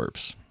from a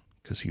corpse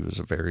because he was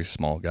a very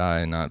small guy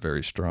and not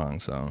very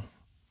strong. So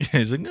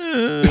He's like,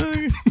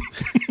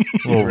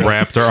 little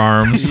raptor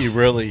arms. He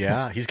really,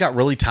 yeah. He's got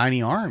really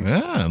tiny arms.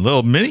 Yeah,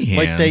 little mini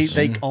hands. Like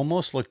they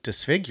almost look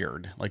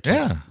disfigured, like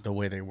the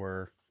way they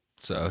were.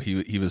 So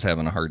he was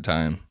having a hard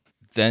time.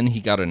 Then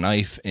he got a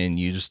knife and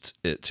used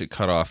it to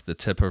cut off the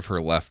tip of her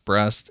left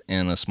breast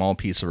and a small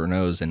piece of her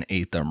nose and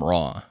ate them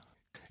raw.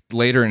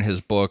 Later in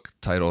his book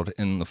titled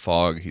In the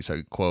Fog, he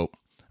said, quote,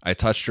 I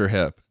touched her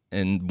hip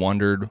and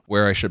wondered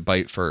where I should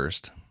bite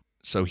first.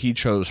 So he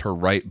chose her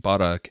right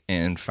buttock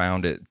and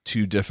found it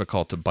too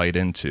difficult to bite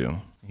into.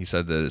 He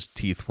said that his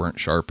teeth weren't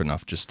sharp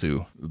enough just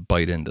to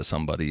bite into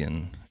somebody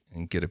and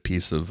get a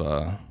piece of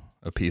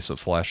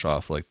flesh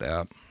off like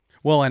that.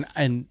 Well,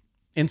 and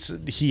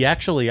he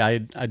actually,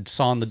 I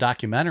saw in the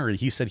documentary,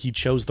 he said he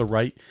chose the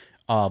right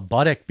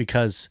buttock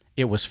because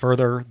it was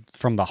further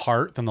from the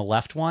heart than the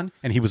left one,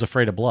 and he was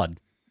afraid of blood.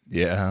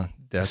 Yeah,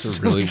 that's a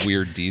really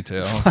weird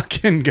detail.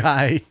 Fucking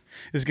guy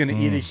is going to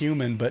eat a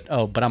human, but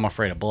I'm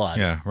afraid of blood.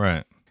 Yeah,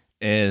 right.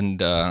 And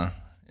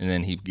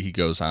then he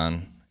goes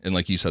on, and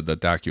like you said, that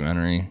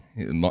documentary,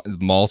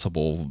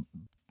 multiple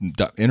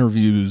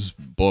interviews,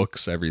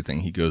 books,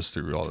 everything. He goes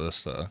through all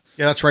this. Yeah,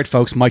 that's right,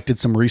 folks. Mike did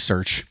some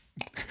research.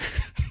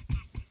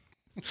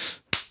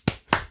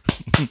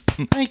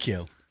 Thank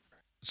you.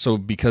 So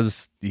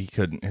because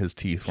his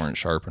teeth weren't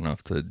sharp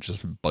enough to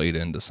just bite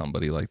into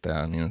somebody like that.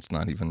 I mean, it's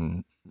not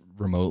even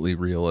remotely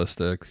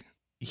realistic.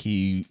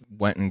 He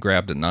went and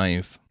grabbed a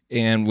knife,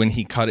 and when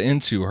he cut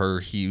into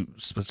her, he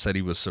said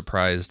he was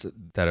surprised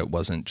that it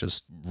wasn't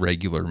just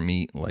regular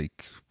meat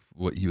like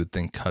what you would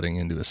think cutting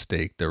into a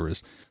steak. There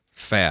was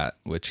fat,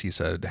 which he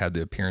said had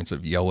the appearance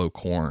of yellow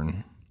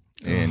corn,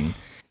 and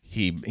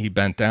he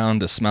bent down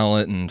to smell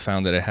it and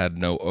found that it had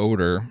no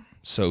odor.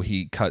 So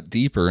he cut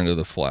deeper into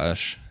the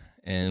flesh,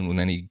 and when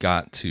then he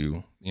got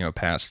to,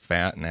 past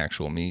fat and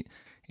actual meat,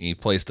 he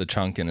placed a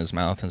chunk in his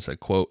mouth and said,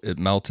 quote, it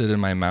melted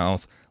in my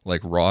mouth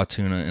like raw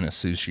tuna in a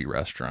sushi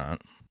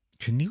restaurant.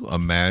 Can you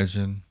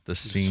imagine the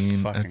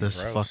scene at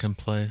this gross. fucking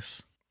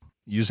place?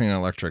 Using an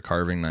electric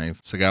carving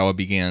knife, Sagawa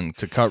began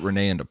to cut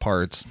Renee into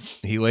parts.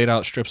 He laid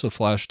out strips of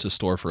flesh to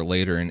store for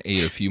later and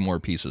ate a few more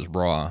pieces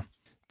raw.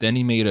 Then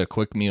he made a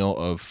quick meal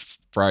of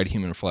fried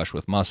human flesh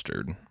with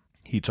mustard.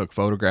 He took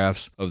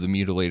photographs of the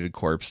mutilated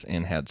corpse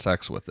and had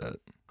sex with it.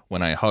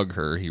 When I hug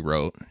her, he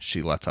wrote,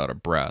 she lets out a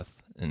breath,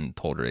 and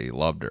told her he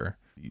loved her.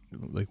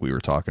 Like we were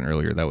talking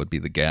earlier, that would be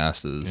the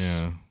gases.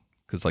 Yeah.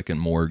 Because like in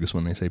morgues,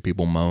 when they say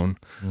people moan.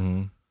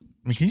 Mm-hmm.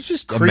 I mean, can you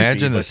just creepy,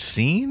 imagine the but-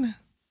 scene?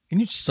 Can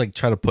you just like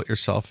try to put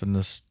yourself in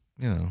this,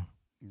 No,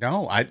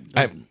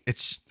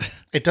 it's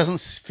it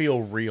doesn't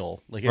feel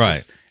real. Like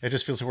Right. It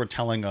just feels like we're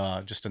telling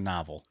just a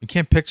novel. you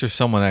can't picture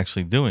someone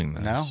actually doing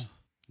this.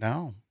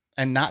 No.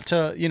 And not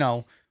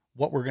to,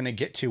 what we're going to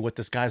get to, what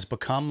this guy's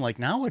become like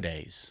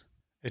nowadays.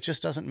 It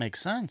just doesn't make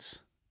sense.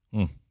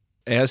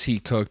 As he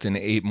cooked and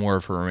ate more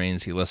of her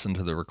remains, he listened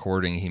to the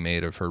recording he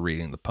made of her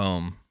reading the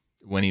poem.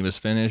 When he was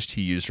finished,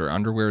 he used her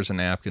underwear as a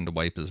napkin to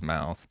wipe his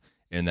mouth,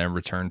 and then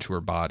returned to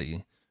her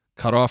body,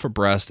 cut off a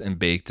breast and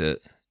baked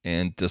it,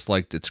 and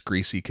disliked its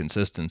greasy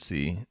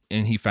consistency,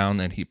 and he found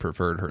that he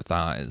preferred her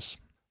thighs.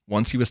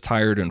 Once he was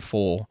tired and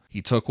full,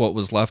 he took what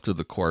was left of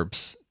the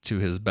corpse to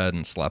his bed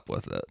and slept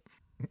with it.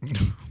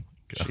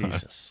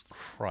 Jesus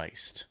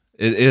Christ.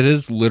 It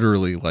is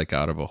literally like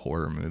out of a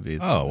horror movie.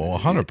 Oh, well,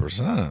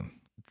 100%.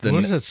 The-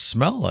 What does it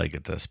smell like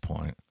at this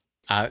point?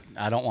 I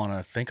don't want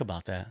to think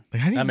about that.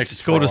 Like, how do That you makes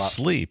just me go to throw up.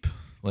 sleep?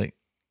 Like,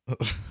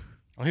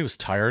 Oh, he was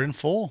tired and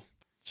full.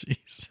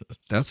 Jesus.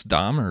 That's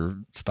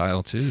Dahmer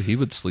style too. He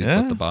would sleep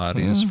with the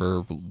bodies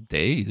for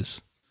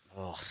days.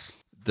 Ugh.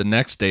 The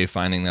next day,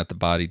 finding that the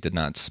body did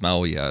not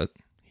smell yet,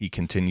 he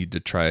continued to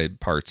try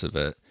parts of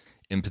it.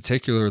 In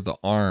particular, the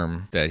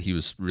arm that he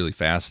was really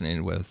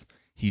fascinated with.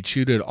 He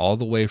chewed it all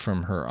the way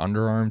from her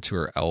underarm to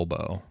her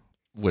elbow.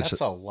 Which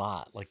That's a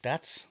lot. Like,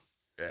 that's...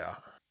 yeah.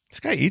 This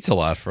guy eats a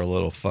lot for a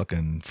little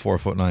fucking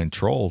 4'9"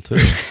 troll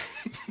too.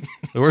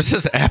 Where's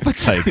his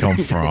appetite come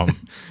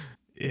from?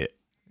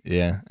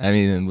 Yeah. I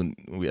mean,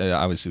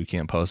 obviously we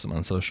can't post them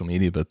on social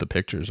media, but the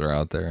pictures are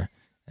out there.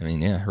 I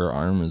mean, yeah, her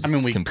arm is. I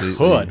mean, we completely...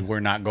 could. We're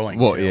not going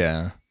to. Well,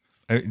 yeah.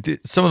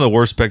 Some of the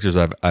worst pictures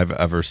I've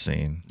ever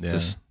seen. Yeah.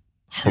 Just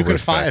You horrific. can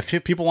find,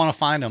 if people want to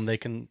find them, they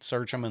can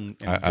search them and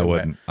I do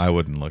wouldn't. it. I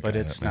wouldn't look But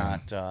at it's it.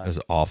 man. not. It's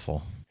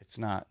awful. It's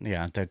not.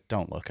 Yeah,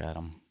 don't look at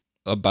them.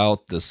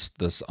 About this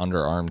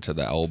underarm to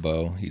the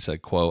elbow, he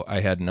said, quote,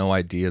 "I had no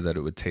idea that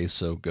it would taste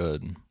so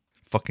good."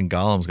 Fucking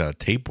Gollum's got a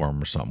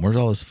tapeworm or something. Where's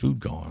all his food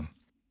going?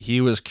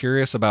 He was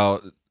curious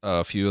about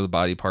a few of the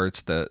body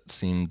parts that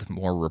seemed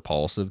more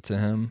repulsive to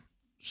him.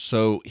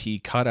 So he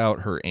cut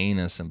out her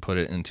anus and put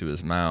it into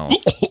his mouth.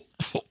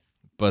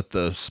 But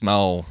the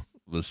smell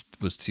was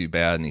too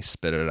bad and he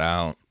spit it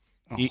out.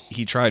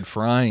 He tried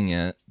frying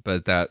it,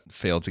 but that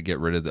failed to get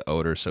rid of the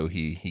odor, so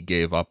he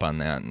gave up on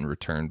that and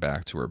returned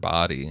back to her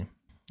body.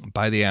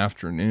 By the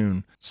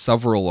afternoon,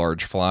 several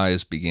large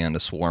flies began to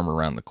swarm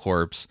around the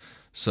corpse,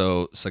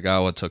 so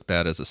Sagawa took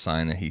that as a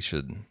sign that he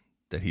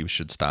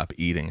should stop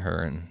eating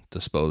her and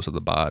dispose of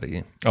the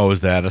body. Oh,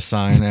 is that a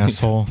sign,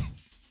 asshole?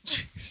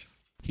 Jeez.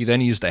 He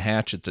then used a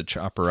hatchet to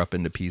chop her up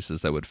into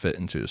pieces that would fit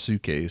into a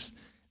suitcases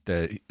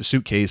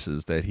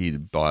that he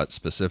bought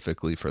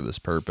specifically for this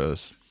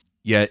purpose.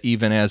 Yet,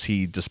 even as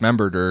he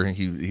dismembered her,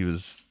 he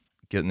was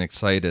getting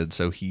excited,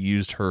 so he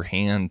used her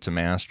hand to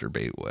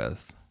masturbate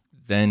with.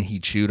 Then he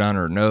chewed on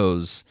her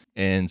nose,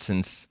 and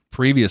since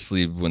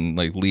previously, when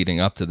leading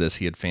up to this,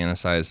 he had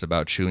fantasized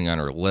about chewing on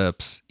her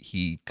lips,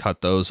 he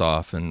cut those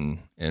off and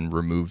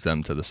removed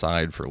them to the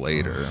side for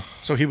later.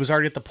 So he was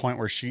already at the point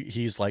where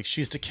he's like,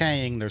 she's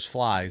decaying, there's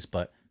flies,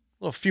 but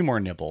a few more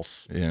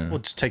nibbles. Yeah. We'll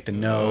just take the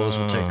nose,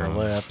 we'll take her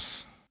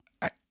lips.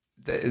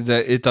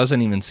 It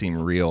doesn't even seem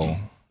real.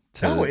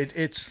 No,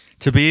 it's...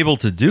 To be able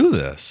to do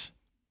this,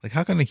 like,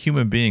 how can a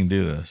human being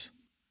do this?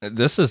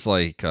 This is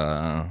like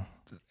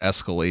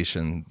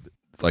escalation,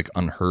 like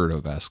unheard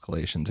of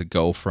escalation, to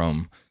go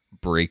from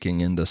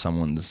breaking into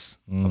someone's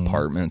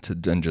apartment to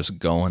then just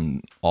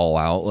going all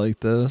out like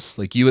this.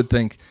 Like, you would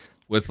think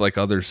with like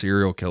other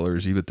serial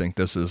killers, you would think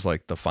this is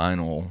like the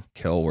final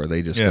kill where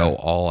they just go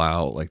all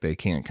out, like they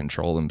can't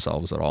control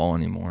themselves at all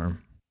anymore.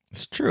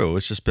 It's true.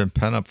 It's just been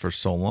pent up for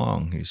so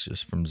long. He's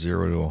just from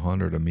 0 to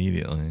 100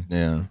 immediately.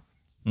 Yeah.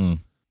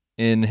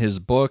 In his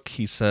book,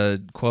 he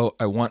said, quote,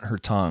 "I want her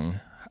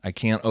tongue. I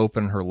can't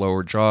open her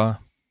lower jaw,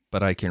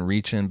 but I can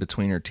reach in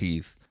between her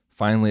teeth.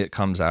 Finally, it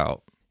comes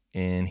out."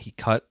 And he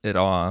cut it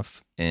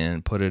off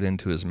and put it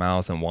into his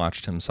mouth and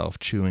watched himself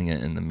chewing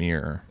it in the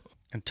mirror.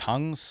 And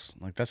tongues,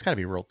 like, that's got to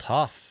be real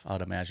tough, I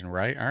would imagine,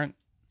 right? Aren't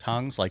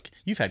tongues, like,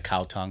 you've had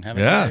cow tongue,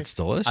 haven't you? Yeah, it's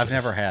delicious. I've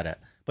never had it.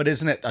 But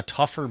isn't it a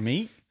tougher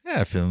meat?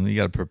 Yeah, I feel you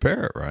got to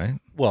prepare it right.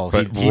 Well,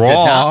 But he raw, did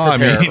not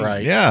prepare it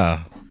right.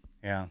 Yeah.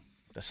 Yeah.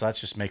 So that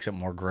just makes it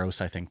more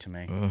gross, I think, to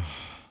me.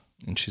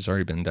 And she's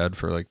already been dead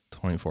for like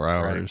 24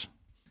 hours.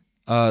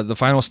 Right. The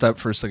final step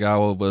for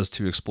Sagawa was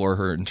to explore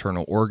her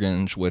internal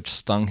organs, which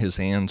stung his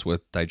hands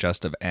with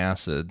digestive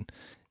acid.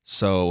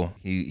 So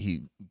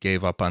he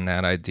gave up on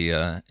that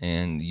idea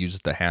and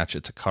used the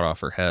hatchet to cut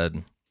off her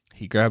head.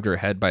 He grabbed her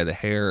head by the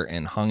hair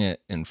and hung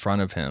it in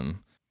front of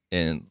him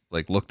and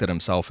like looked at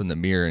himself in the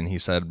mirror, and he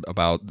said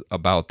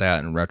about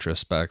that in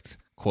retrospect,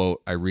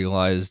 quote, "I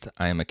realized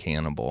I am a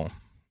cannibal."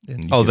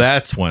 And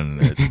That's when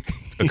it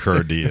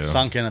occurred to you. It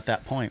sunk in at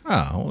that point.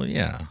 Oh, well,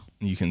 yeah.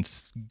 You can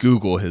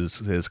Google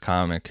his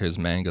comic, his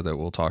manga that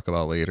we'll talk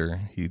about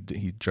later. He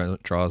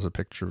draws a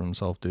picture of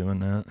himself doing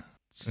that.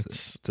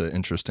 It's an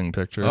interesting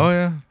picture. Oh,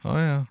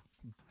 yeah.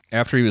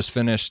 After he was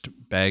finished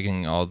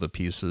bagging all the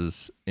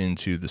pieces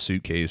into the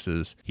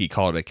suitcases, he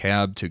called a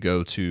cab to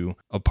go to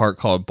a park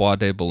called Bois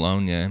de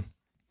Boulogne.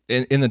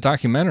 In the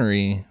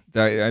documentary,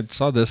 I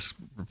saw this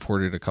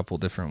reported a couple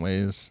different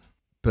ways,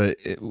 but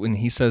when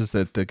he says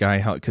that the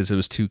guy, because it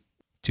was too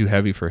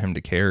heavy for him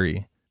to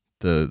carry,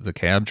 the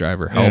cab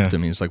driver helped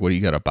him. He was like, "What, do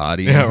you got a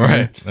body?" Yeah,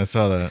 right. I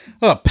saw that.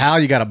 Oh, pal,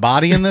 you got a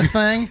body in this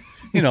thing?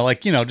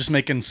 Just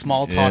making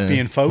small talk,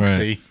 being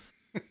folksy.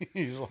 Right.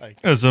 He's like,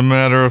 "As a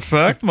matter of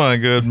fact, my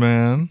good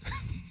man."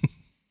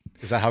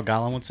 Is that how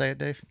Gollum would say it,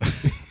 Dave?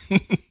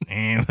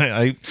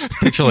 I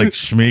picture like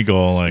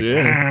Schmeagol, like,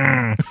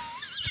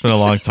 it's been a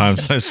long time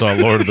since I saw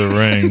Lord of the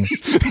Rings.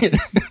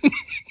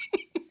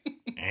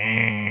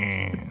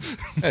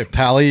 Hey,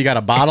 Pally, you got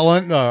a bottle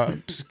in?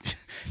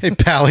 Hey,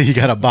 Pally, you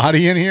got a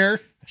body in here?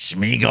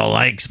 Schmeagol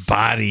likes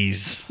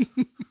bodies.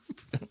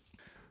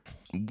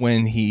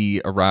 When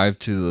he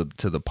arrived to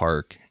the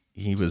park,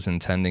 he was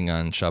intending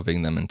on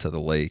shoving them into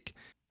the lake.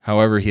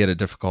 However, he had a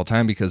difficult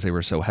time because they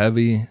were so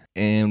heavy.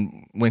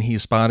 And when he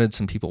spotted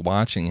some people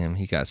watching him,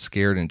 he got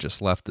scared and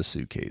just left the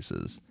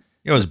suitcases.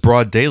 It was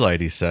broad daylight,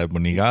 he said.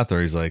 When he got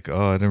there, he's like,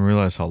 oh, I didn't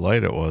realize how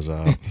light it was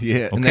out.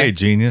 Yeah. and Okay, that-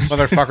 genius.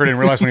 Motherfucker didn't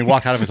realize when he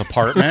walked out of his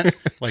apartment,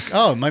 like,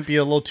 oh, it might be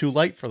a little too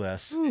light for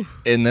this.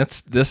 And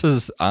this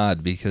is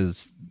odd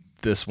because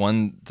this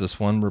one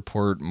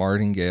report,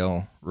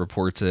 Martingale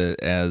reports it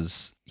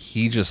as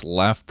he just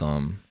left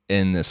them,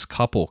 and this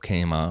couple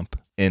came up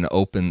and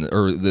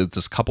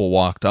this couple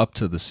walked up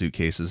to the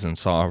suitcases and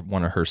saw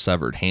one of her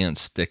severed hands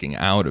sticking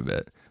out of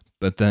it.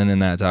 But then in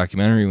that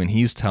documentary, when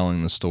he's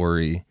telling the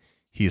story,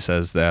 he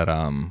says that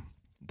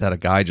that a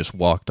guy just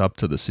walked up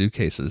to the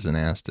suitcases and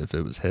asked if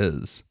it was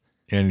his.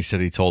 And he said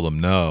he told him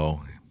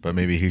no, but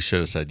maybe he should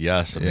have said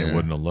yes, and they Yeah.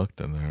 wouldn't have looked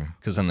in there.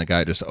 Because then the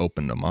guy just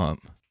opened them up,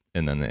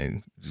 and then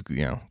they,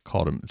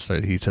 called him.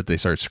 He said they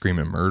started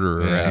screaming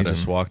murderer Yeah, at he him.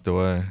 just walked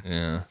away.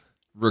 Yeah.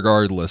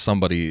 Regardless,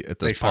 somebody at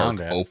They this park found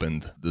it.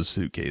 opened the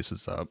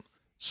suitcases up.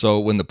 So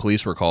when the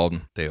police were called,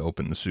 they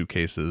opened the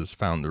suitcases,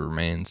 found the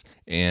remains,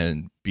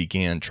 and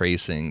began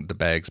tracing the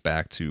bags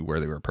back to where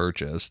they were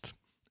purchased.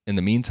 In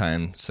the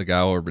meantime,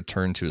 Sagawa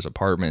returned to his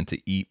apartment to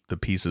eat the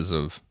pieces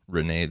of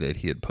Renee that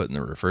he had put in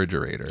the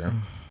refrigerator.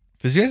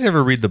 Did you guys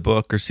ever read the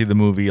book or see the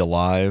movie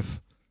Alive?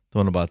 The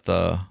one about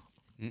the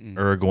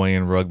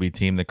Uruguayan rugby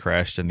team that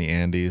crashed in the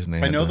Andes. And they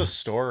I had know to- the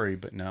story,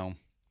 but no.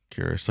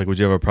 Curious. Like, would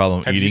you have a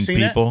problem Have you eating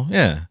seen it? people?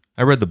 Yeah.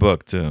 I read the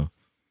book too.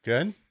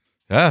 Good?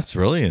 Yeah, it's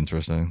really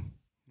interesting.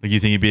 Like, you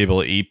think you'd be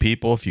able to eat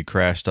people if you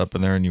crashed up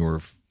in there and you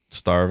were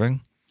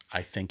starving?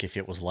 I think if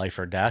it was life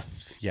or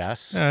death,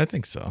 yes. Yeah, I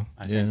think so.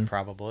 I Yeah. think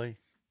probably.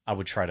 I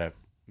would try to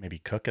maybe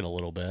cook it a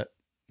little bit,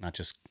 not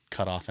just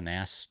cut off an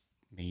ass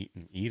meat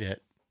and eat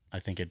it. I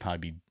think it'd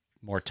probably be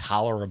more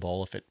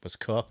tolerable if it was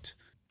cooked.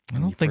 I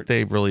don't think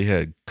they really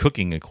had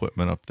cooking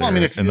equipment up there Well, I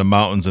mean, if in you- the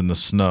mountains in the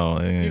snow.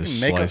 They You just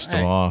can make a- sliced them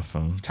hey. off.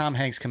 And, Tom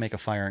Hanks can make a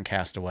fire in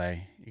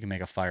Castaway. You can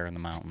make a fire in the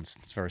mountains.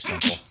 It's very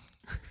simple.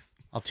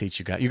 I'll teach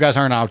you guys. You guys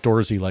aren't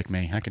outdoorsy like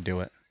me. I could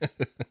do it.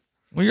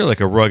 well, you're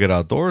like a rugged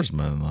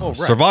outdoorsman, Oh, right.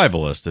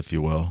 survivalist, if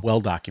you will. Well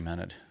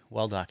documented.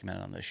 Well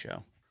documented on this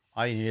show.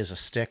 All you need is a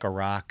stick, a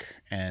rock,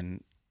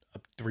 and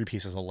 3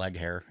 pieces of leg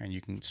hair, and you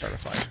can start a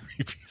fire.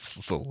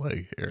 Pieces of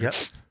leg hair. Yep.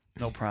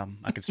 No problem.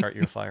 I could start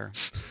you a fire.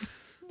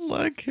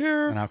 Leg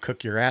hair. And I'll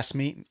cook your ass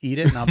meat and eat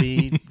it, and I'll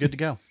be good to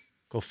go.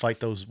 Go fight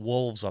those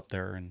wolves up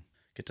there and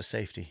get to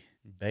safety.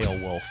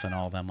 Beowulf and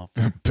all them up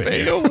there.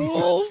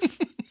 Beowulf.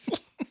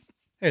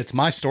 Hey, it's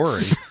my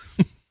story.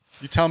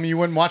 You tell me you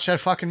wouldn't watch that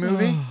fucking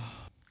movie?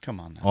 Come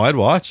on now. Oh, I'd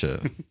watch it.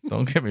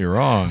 Don't get me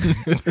wrong.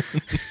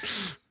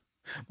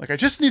 Like, I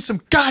just need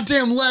some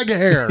goddamn leg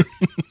hair.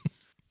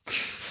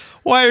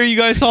 Why are you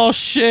guys all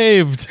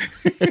shaved?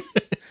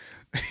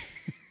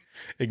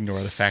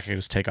 Ignore the fact I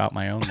just take out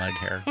my own leg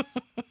hair.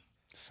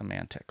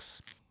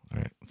 Semantics. All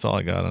right, that's all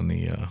I got on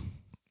the.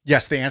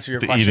 Yes, to answer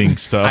your The question. eating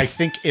stuff. I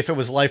think if it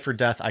was life or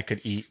death, I could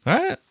eat All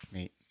right.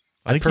 meat.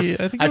 I think you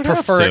I'd would have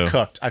prefer to. it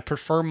cooked. I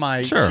prefer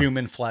my Sure.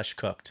 human flesh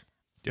cooked.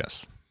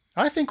 Yes.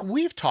 I think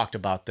we've talked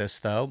about this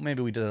though.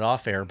 Maybe we did it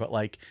off air, but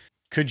like,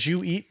 could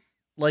you eat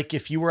like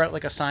if you were at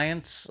like a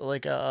science,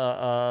 like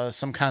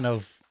some kind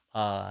of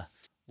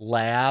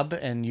lab,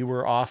 and you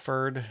were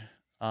offered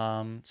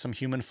some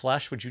human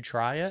flesh? Would you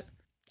try it?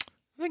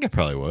 I think I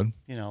probably would.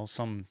 You know,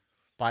 some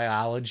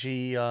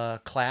biology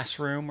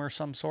classroom or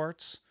some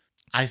sorts.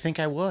 I think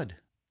I would.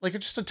 Like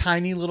just a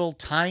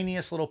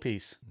tiniest little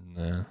piece.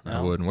 Nah, I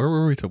No? wouldn't. Where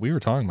were we? We were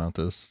talking about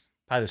this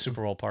Probably the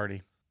Super Bowl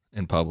party.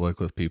 in public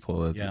with people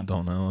that Yeah.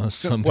 don't know us.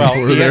 Some Well,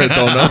 people were there Ian- that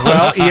don't know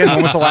Well, us. Ian,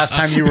 when was the last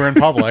time you were in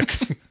public?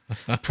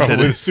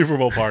 Probably the Super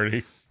Bowl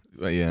party.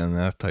 But yeah, in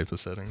that type of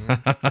setting.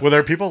 Were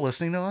there people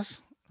listening to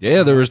us?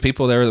 Yeah, there was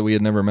people there that we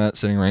had never met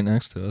sitting right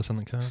next to us on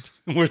the couch.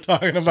 We're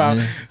talking about,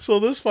 Yeah. so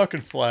this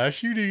fucking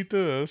flash, you'd eat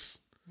this.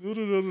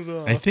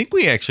 Da-da-da-da-da. I think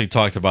we actually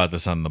talked about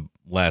this on the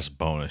last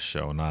bonus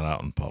show, not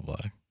out in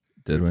public.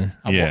 Did we?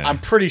 Yeah. I'm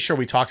pretty sure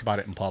we talked about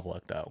it in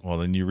public, though. Well,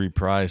 then you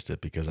reprised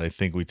it because I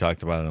think we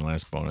talked about it in the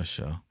last bonus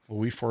show. Were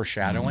we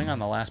foreshadowing on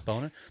the last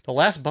bonus? The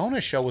last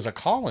bonus show was a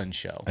call-in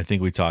show. I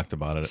think we talked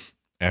about it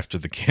after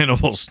the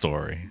cannibal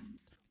story.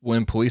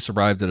 When police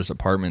arrived at his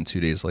apartment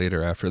 2 days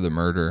later after the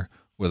murder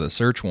with a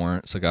search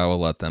warrant, Sagawa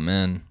let them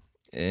in,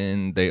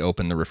 and they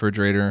opened the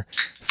refrigerator,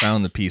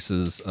 found the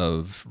pieces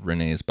of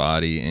Renee's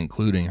body,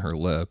 including her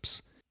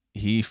lips.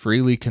 He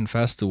freely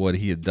confessed to what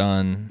he had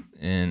done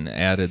and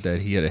added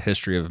that he had a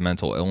history of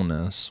mental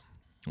illness.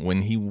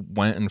 When he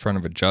went in front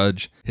of a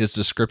judge, his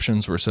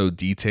descriptions were so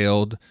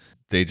detailed,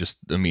 they just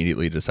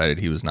immediately decided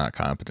he was not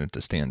competent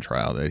to stand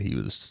trial, that he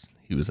was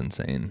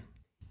insane.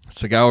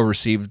 Sagawa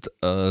received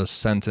a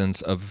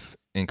sentence of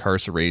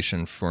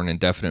incarceration for an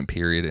indefinite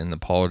period in the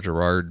Paul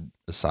Gerard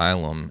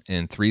Asylum,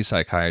 and 3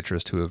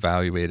 psychiatrists who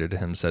evaluated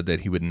him said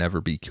that he would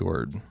never be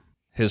cured.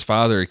 His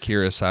father,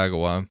 Akira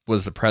Sagawa,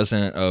 was the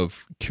president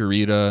of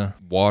Kurita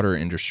Water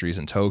Industries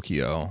in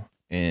Tokyo,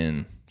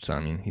 and so I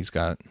mean he's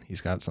got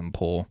some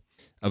pull.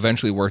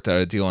 Eventually worked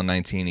out a deal in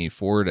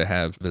 1984 to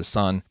have his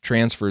son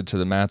transferred to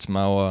the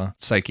Matsumoa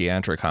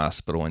Psychiatric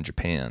Hospital in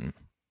Japan.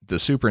 the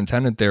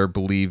superintendent there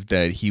believed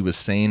that he was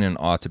sane and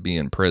ought to be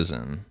in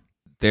prison.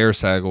 There,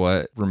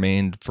 Sagwa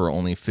remained for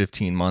only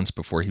 15 months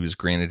before he was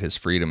granted his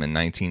freedom in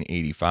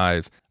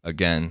 1985,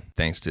 again,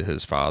 thanks to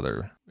his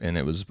father. And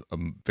it was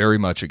very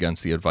much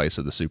against the advice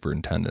of the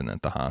superintendent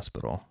at the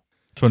hospital.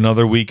 So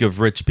another week of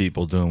rich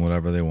people doing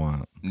whatever they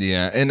want.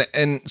 Yeah,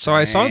 and so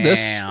I saw this.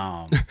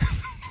 Damn.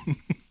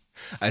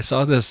 I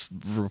saw this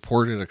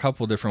reported a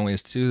couple different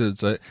ways too.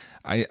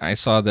 I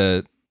saw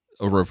that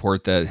a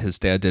report that his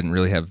dad didn't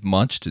really have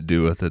much to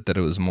do with it, that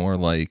it was more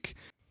like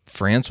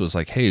France was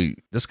like, hey,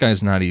 this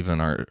guy's not even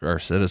our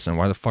citizen.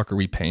 Why the fuck are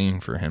we paying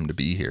for him to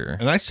be here?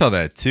 And I saw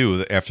that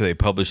too. After they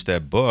published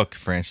that book,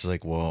 France is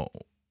like, well,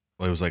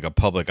 it was like a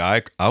public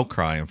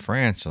outcry in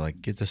France. They're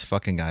like, get this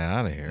fucking guy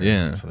out of here.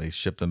 Yeah. So they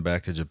shipped him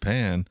back to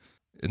Japan.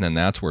 And then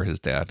that's where his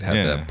dad had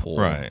that pull.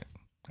 Right.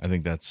 I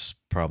think that's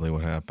probably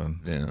what happened.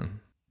 Yeah.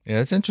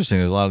 Yeah, it's interesting.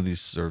 There's a lot of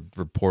these are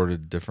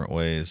reported different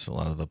ways, a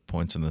lot of the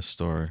points in this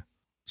story.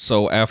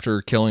 So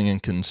after killing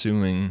and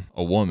consuming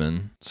a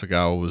woman,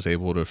 Sagawa was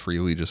able to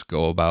freely just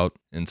go about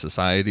in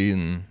society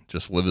and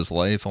just live his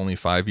life only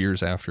 5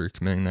 years after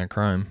committing that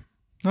crime.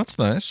 That's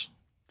nice.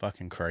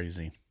 Fucking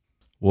crazy.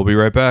 We'll be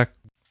right back.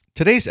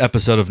 Today's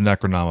episode of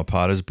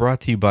Necronomipod is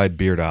brought to you by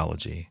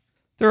Beardology.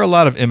 There are a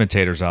lot of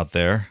imitators out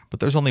there, but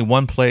there's only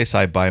one place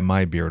I buy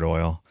my beard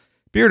oil.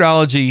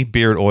 Beardology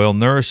beard oil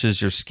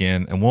nourishes your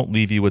skin and won't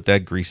leave you with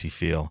that greasy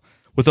feel.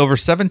 With over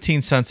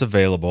 17 cents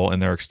available in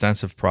their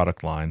extensive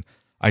product line,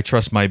 I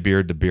trust my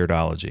beard to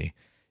Beardology.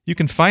 You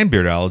can find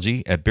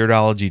Beardology at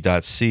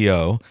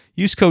beardology.co.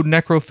 Use code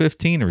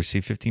NECRO15 to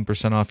receive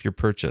 15% off your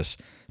purchase.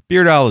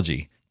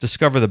 Beardology.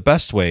 Discover the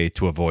best way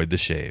to avoid the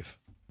shave.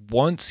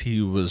 Once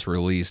he was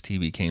released, he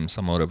became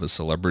somewhat of a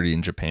celebrity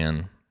in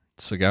Japan.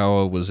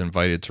 Sagawa was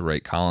invited to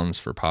write columns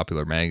for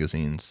popular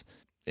magazines.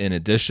 In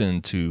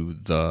addition to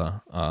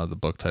the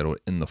book titled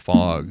In the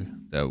Fog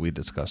that we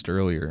discussed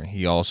earlier,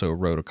 he also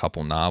wrote a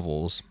couple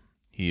novels.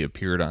 He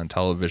appeared on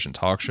television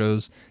talk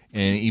shows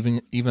and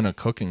even a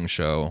cooking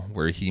show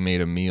where he made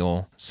a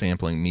meal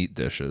sampling meat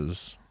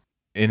dishes.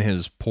 In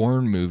his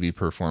porn movie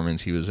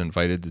performance, he was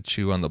invited to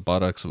chew on the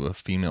buttocks of a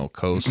female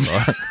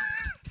co-star.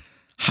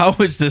 How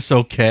is this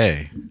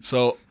okay?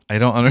 So I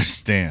don't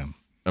understand.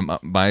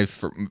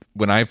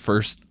 when I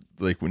first,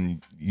 like,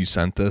 when you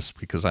sent this,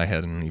 because I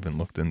hadn't even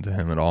looked into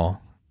him at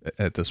all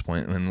at this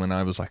point, and when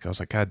I was like,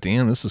 God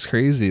damn, this is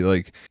crazy.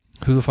 Like,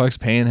 who the fuck's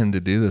paying him to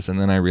do this? And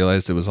then I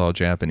realized it was all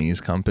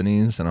Japanese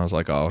companies, and I was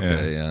like, oh,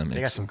 okay, yeah, that They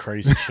got makes some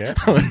crazy shit.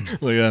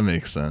 like that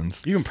makes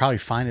sense. You can probably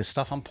find his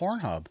stuff on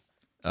Pornhub.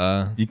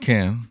 You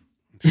can.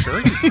 Sure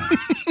you can.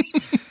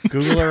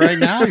 Google it right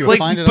now. You'll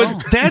find it but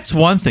all. that's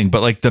one thing.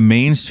 But like the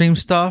mainstream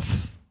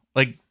stuff,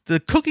 like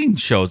the cooking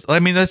shows. I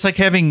mean, that's like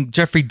having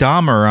Jeffrey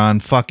Dahmer on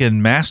fucking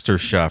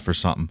MasterChef or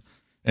something,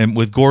 and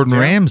with Gordon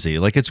Ramsay.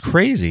 Like, it's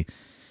crazy.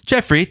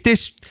 Jeffrey,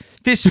 this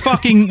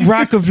fucking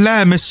rack of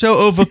lamb is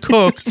so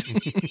overcooked.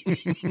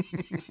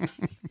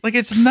 Like,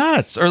 it's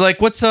nuts. Or like,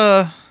 what's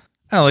a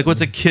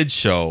kid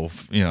show?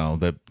 You know,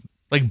 that,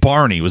 like,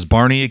 Barney. Was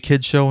Barney a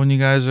kid show when you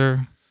guys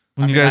are?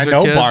 I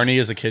know kids? Barney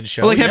is a kid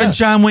show. Or like having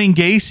John Wayne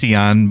Gacy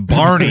on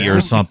Barney or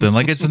something.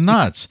 Like, it's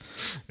nuts.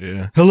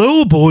 Yeah.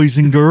 Hello, boys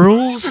and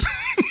girls.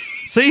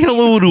 Say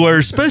hello to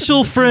our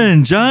special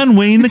friend, John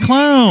Wayne the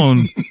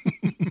Clown.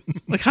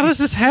 Like, how does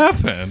this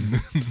happen?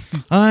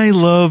 I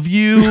love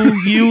you.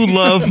 You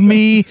love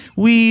me.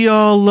 We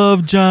all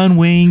love John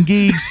Wayne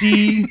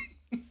Gacy.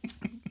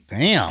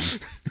 Damn.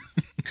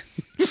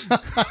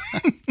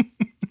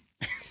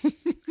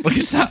 Like,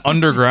 it's not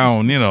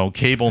underground,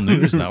 cable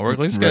news network.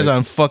 Like, this guy's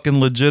on fucking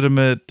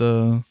legitimate.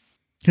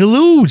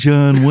 Hello,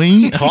 John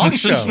Wayne. Talk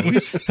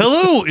shows.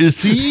 Hello,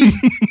 Issy.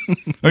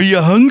 Are you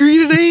hungry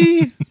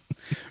today?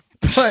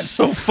 But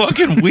So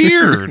fucking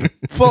weird.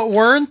 but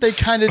weren't they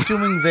kind of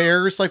doing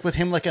theirs like with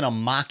him like in a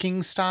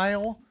mocking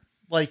style?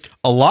 Like,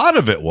 A lot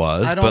of it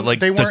was, I don't. but like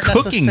they the weren't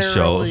cooking shows.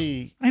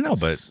 necessarily I know,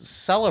 but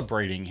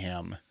celebrating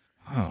him.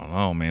 I don't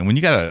know, man. When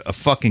you got a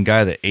fucking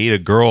guy that ate a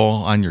girl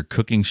on your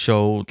cooking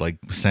show, like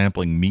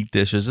sampling meat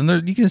dishes, and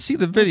you can see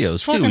the videos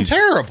It's too. fucking He's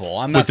terrible.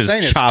 I'm not with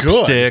saying his it's good.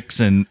 chopsticks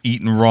and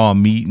eating raw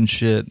meat and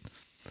shit.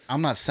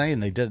 I'm not saying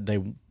they did.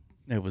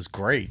 It was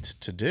great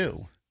to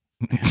do.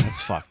 Man,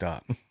 that's fucked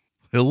up.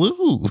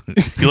 Hello.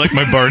 You like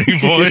my Barney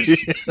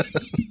voice?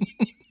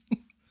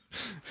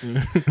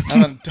 I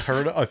haven't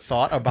heard a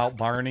thought about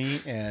Barney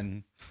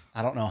in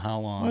I don't know how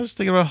I long. was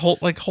thinking about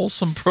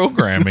wholesome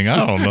programming.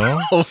 I don't know.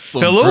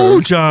 Wholesome Hello,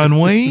 John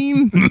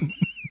Wayne.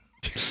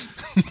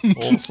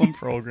 Wholesome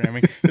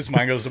programming. His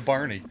mind goes to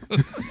Barney.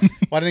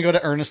 Why didn't he go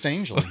to Ernest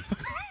Angley?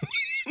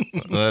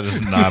 That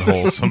is not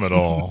wholesome at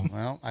all.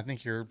 Well, I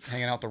think you're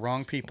hanging out the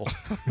wrong people.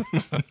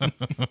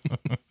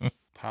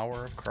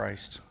 Power of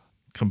Christ.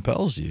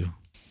 Compels you.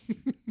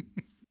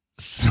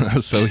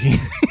 So he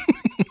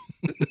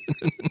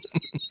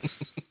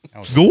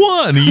Go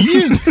on,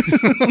 Ian.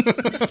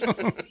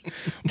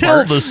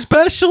 Tell the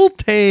special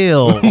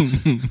tale.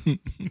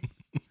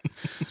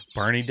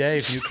 Barney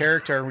Dave, new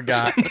character we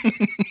got.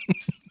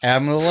 Add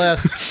him to the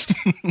list.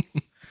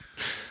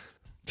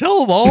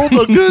 Tell all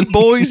the good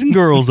boys and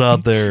girls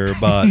out there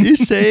about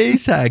Issei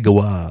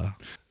Sagawa.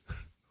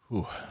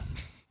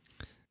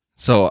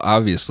 So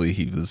obviously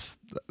he was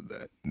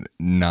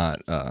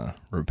not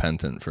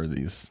repentant for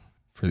this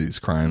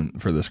crime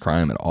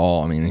at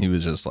all. I mean, he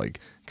was just like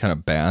kind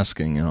of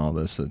basking in all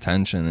this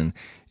attention.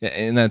 And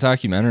in that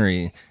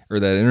documentary or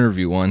that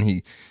interview one,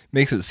 he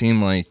makes it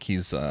seem like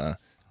he's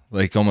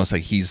like almost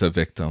like he's a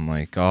victim.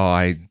 Like, oh,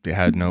 I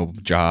had no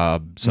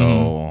job,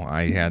 so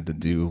I had to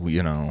do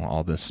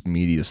all this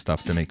media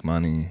stuff to make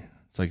money.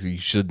 It's like you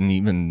shouldn't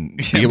even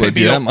be able to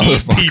do that,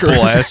 motherfucker. People,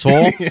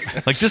 asshole.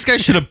 Like this guy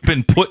should have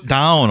been put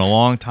down a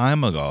long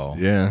time ago.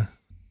 Yeah.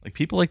 Like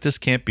people like this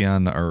can't be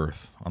on the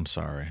earth. I'm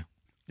sorry.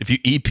 If you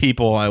eat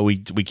people, we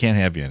can't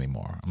have you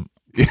anymore.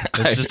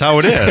 That's just how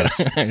it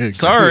is.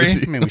 Sorry.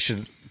 I mean, we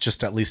should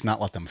just at least not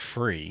let them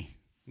free.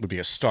 Would be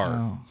a start.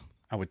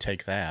 I would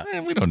take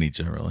that. We don't need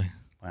you really.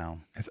 Wow.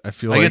 I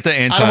feel I like get the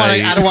anti.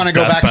 I don't want to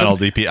go back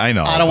to. I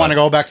know. I don't want to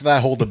go back to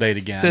that whole debate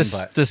again.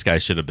 But This guy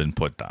should have been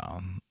put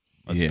down.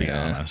 Let's be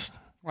honest.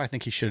 well, I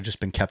think he should have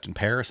just been kept in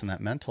Paris in that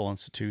mental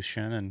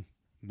institution and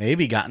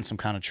maybe gotten some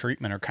kind of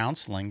treatment or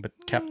counseling, but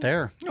kept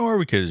there. Or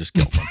we could have just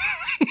killed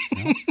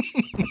him.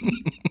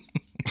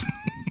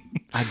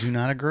 I do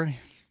not agree.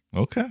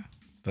 Okay.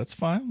 That's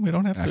fine. We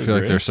don't have to I feel agree.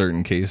 like there's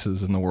certain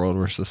cases in the world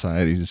where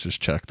society's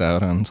just checked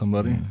out on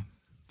somebody.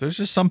 There's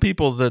just some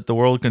people that the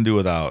world can do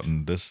without,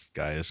 and this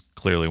guy is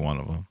clearly one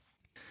of them.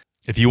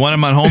 If you want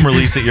him on home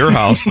release at your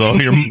house, though,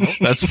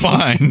 that's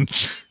fine.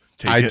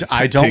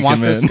 I don't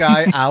want this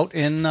guy out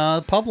in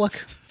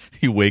public.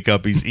 You wake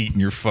up, he's eating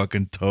your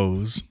fucking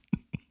toes.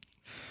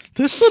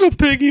 This little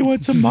piggy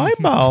went to my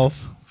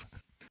mouth.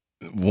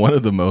 One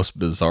of the most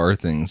bizarre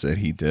things that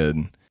he did,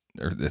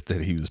 or that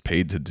he was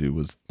paid to do,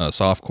 was a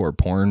softcore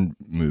porn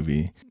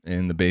movie.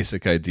 And the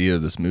basic idea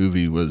of this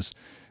movie was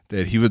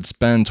that he would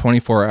spend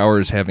 24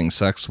 hours having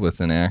sex with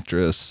an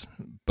actress,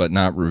 but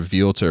not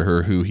reveal to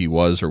her who he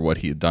was or what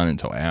he had done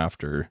until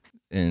after.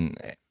 And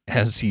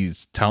as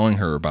he's telling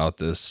her about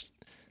this,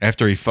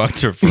 After he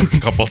fucked her for a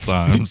couple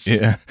times.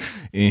 yeah,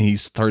 and he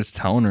starts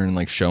telling her and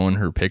like showing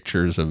her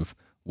pictures of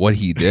what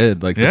he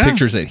did, like the Yeah.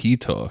 pictures that he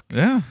took.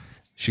 Yeah.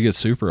 She gets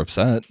super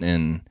upset,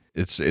 and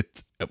it's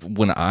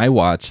when I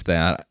watched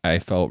that, I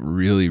felt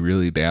really,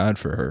 really bad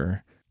for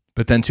her.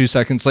 But then 2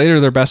 seconds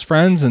later, they're best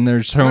friends, and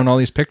they're showing all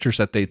these pictures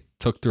that they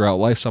took throughout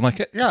life. So I'm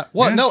like, Yeah.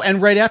 Well, no,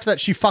 and right after that,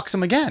 she fucks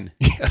him again.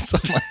 yes,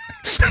 I'm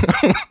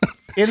like,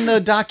 In the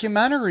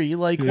documentary,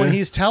 like when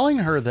he's telling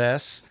her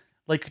this,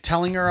 like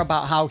telling her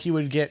about how he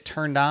would get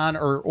turned on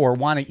or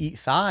want to eat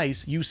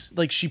thighs,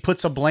 she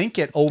puts a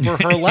blanket over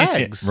her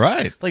legs.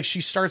 Right. Like she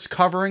starts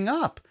covering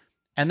up.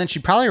 And then she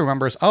probably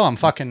remembers, oh, I'm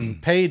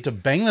fucking paid to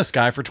bang this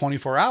guy for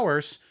 24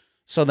 hours.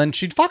 So then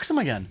she fucks him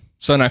again.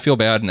 so and I feel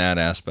bad in that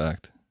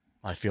aspect.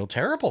 I feel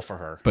terrible for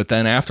her. But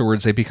then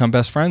afterwards, they become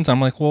best friends. I'm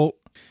like, well,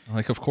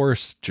 of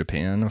course,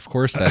 Japan. Of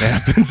course that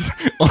happens.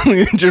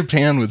 Only in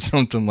Japan would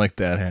something like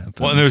that happen.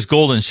 Well, and there's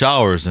golden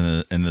showers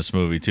in this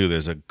movie, too.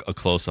 There's a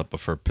close-up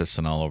of her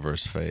pissing all over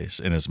his face,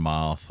 in his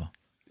mouth.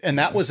 And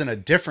that was in a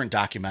different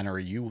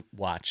documentary you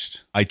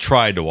watched. I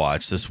tried to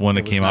watch this one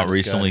that It was came not out as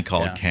recently good,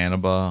 called yeah.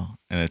 Cannibal,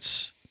 and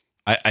it's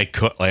I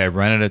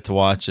rented it to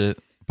watch it.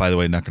 By the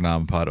way,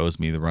 Necronomipod owes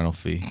me the rental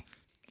fee.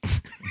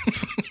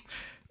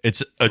 It's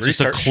just a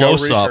Research, show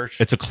close up. research.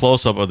 It's a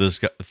close up of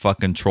this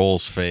fucking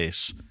troll's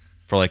face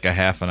for like a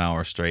half an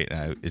hour straight.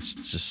 And it's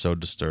just so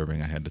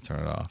disturbing. I had to turn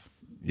it off.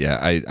 yeah,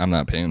 I'm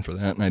not paying for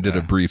that. And I did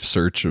a brief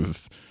search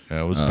of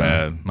Yeah, it was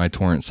bad. my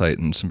torrent site,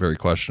 and some very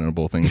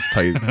questionable things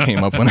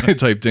came up when I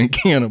typed in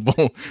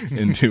cannibal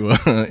into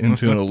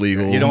an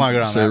illegal You don't wanna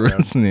go down that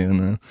service. Yeah,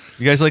 no.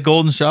 You guys like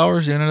golden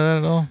showers? You into that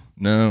at all?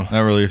 No. Not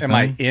really. A Am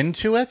I thing?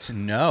 into it?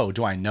 No.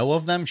 Do I know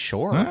of them?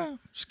 Sure.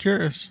 Just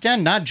curious.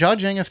 Again, not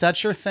judging. If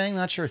that's your thing,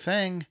 that's your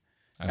thing.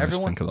 I always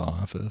Everyone- think of The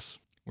Office,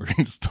 where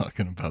he's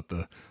talking about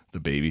the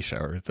baby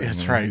shower thing.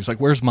 That's and right. He's like,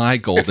 "Where's my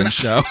golden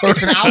shower?"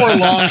 It's an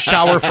hour-long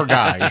shower for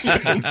guys.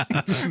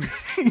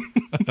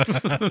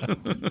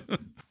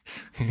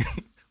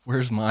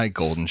 Where's my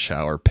golden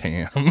shower,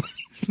 Pam?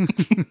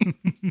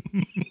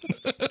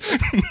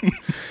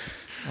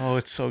 Oh,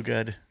 it's so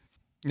good.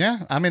 Yeah,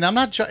 I mean, I'm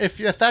not. If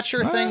that's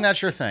your thing,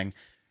 that's your thing.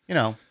 You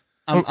know,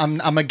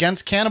 I'm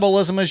against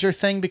cannibalism as your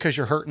thing because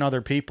you're hurting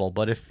other people.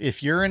 But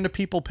if you're into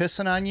people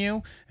pissing on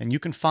you and you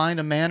can find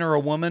a man or a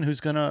woman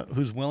who's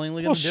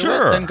willingly gonna do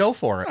sure. it, then go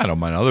for it. I don't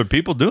mind other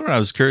people doing it. I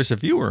was curious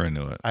if you were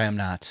into it. I am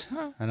not.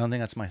 I don't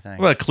think that's my thing.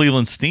 What about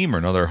Cleveland Steamer,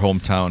 another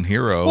hometown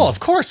hero? Well, of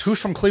course, who's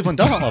from Cleveland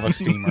doesn't love a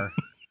steamer?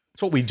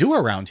 It's what we do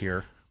around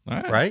here. All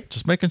right?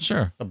 Just making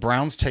sure. The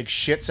Browns take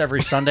shits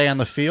every Sunday on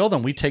the field,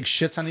 and we take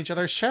shits on each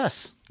other's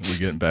chests. We're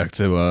getting back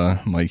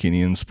to Mike and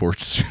Ian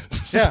sports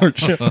Yeah.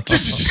 show.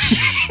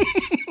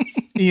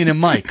 Ian and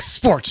Mike,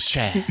 sports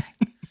chat.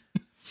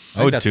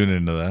 I would that's- tune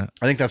into that.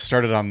 I think that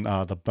started on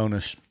the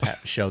bonus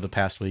show the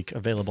past week,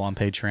 available on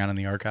Patreon in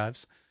the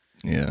archives.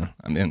 Yeah,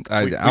 I mean,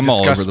 We I'm all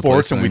discuss over the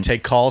sports, place. and we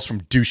take calls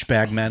from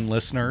douchebag men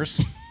listeners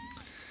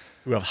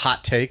who have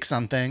hot takes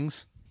on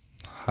things.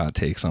 hot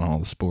takes on all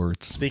the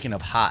sports. Speaking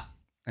of hot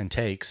and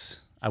takes,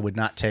 I would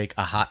not take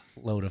a hot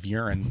load of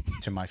urine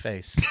to my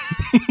face.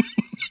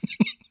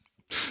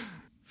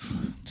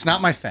 It's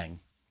not my thing.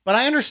 But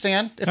I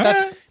understand if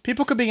that's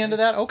people could be into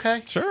that.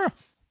 Okay, Sure.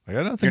 I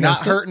got nothing. you're not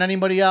against it. hurting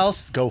anybody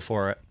else. Go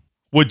for it.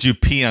 Would you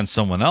pee on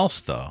someone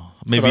else though?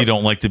 Maybe you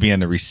don't like to be on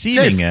the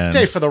receiving end.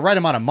 Dave, for the right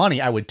amount of money,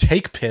 I would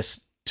take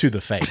piss to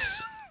the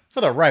face for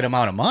the right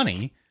amount of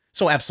money.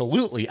 So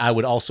absolutely, I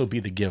would also be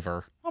the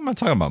giver. I'm not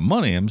talking about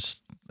money. I'm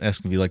just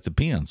asking if you like to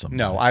pee on something.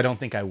 No, I don't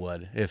think I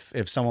would.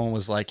 If someone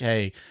was like,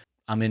 "Hey,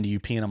 I'm into you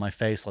peeing on my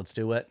face. Let's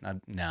do it."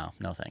 No,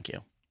 thank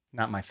you.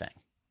 Not my thing.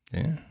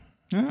 Yeah.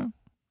 Yeah.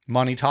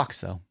 Money talks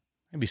though.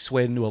 I'd be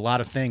swayed into a lot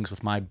of things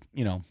with my,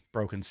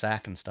 broken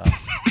sack and stuff.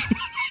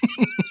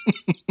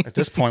 At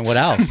this point, what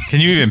else? Can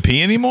you even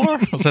pee anymore?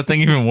 Does that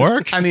thing even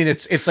work? I mean,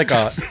 it's like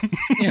a,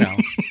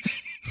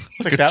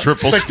 it's like a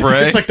triple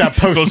spray. It's like that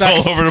post Goes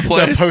all over the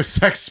place. That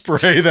post-sex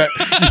spray that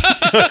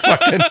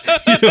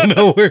you don't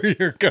know where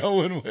you're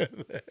going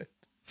with it.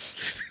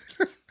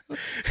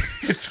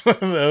 It's one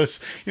of those,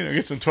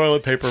 get some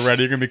toilet paper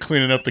ready. You're gonna be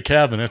cleaning up the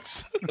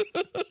cabinets.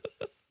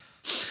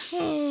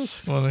 Oh, that's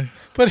funny.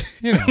 But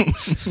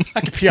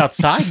I could pee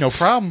outside, no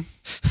problem.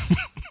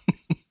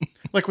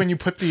 Like when you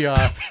put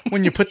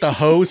the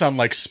hose on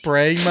like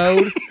spray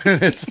mode,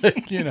 it's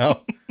like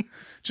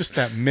just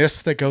that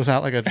mist that goes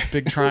out like a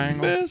big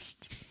triangle. Mist.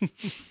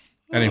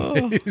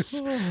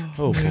 Anyways,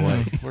 oh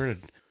boy,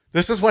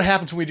 this is what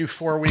happens when we do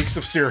 4 weeks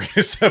of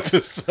serious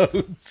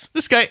episodes.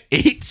 This guy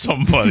ate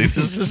somebody.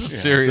 This is a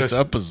serious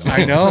episode.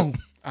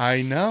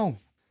 I know.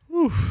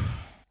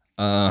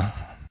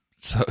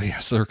 So yeah,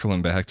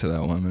 circling back to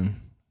that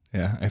woman.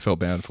 Yeah, I felt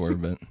bad for her,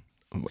 but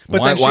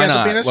then she ends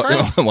up being his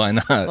friend. Why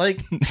not?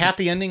 Like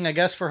happy ending, I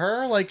guess, for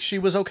her. Like she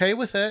was okay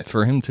with it.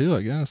 For him too,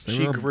 I guess. They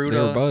She were grew they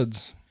to- were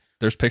buds.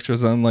 There's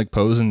pictures of them like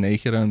posing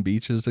naked on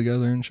beaches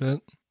together and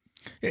shit.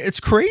 It's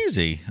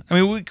crazy. I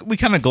mean, we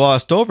kind of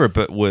glossed over it,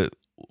 but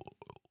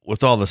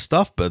with all the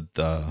stuff, but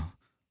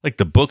like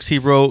the books he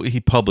wrote, he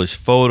published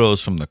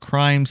photos from the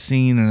crime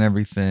scene and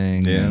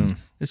everything. Yeah. And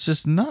it's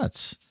just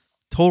nuts.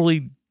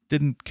 Totally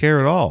didn't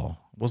care at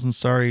all. Wasn't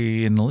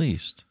sorry in the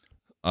least.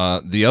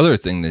 The other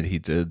thing that he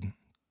did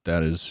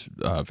that is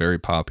very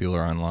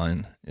popular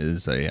online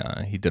is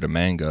he did a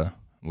manga,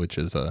 which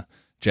is a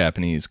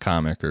Japanese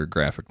comic or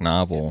graphic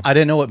novel. I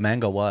didn't know what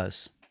manga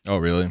was. Oh,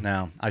 really?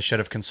 No, I should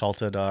have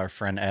consulted our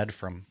friend Ed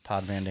from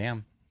Pod Van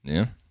Dam.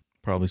 Yeah.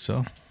 Probably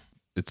so.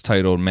 It's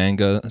titled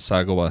Manga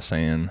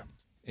Sagawa-san,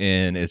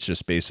 and it's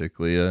just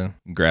basically a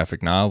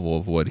graphic novel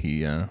of what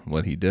he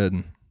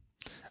did.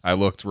 I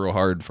looked real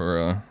hard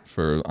for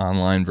an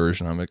online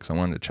version of it because I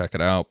wanted to check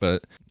it out,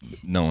 but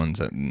no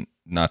one's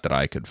not that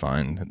I could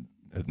find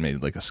had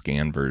made like a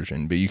scan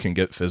version. But you can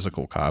get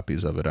physical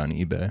copies of it on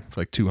eBay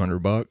for like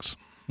 $200.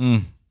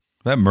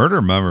 That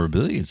murder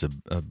memorabilia is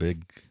a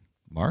big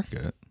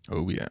market.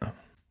 Oh yeah,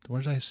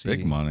 what did I see?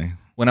 Big money.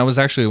 When I was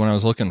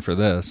looking for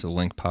this, a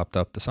link popped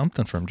up to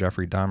something from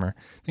Jeffrey Dahmer.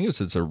 I think it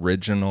was its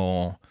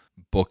original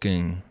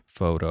booking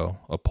photo,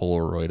 a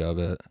Polaroid of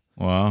it.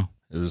 Wow.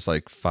 It was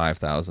like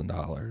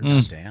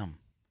 $5,000. Damn.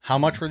 How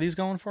much were these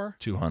going for?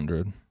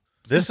 $200.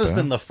 This has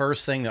been the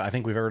first thing that I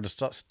think we've ever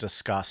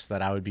discussed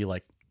that I would be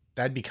like,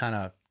 that'd be kind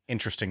of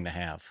interesting to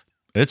have.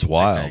 It's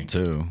wild think.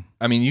 too.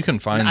 I mean, you can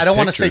find. I don't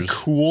want to say pictures.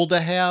 cool to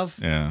have,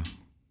 Yeah.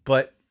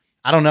 but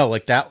I don't know.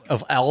 Like that,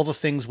 of all the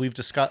things we've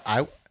discussed,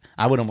 I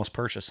would almost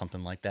purchase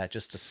something like that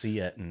just to see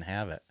it and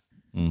have it.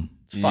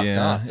 It's fucked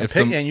Yeah, up.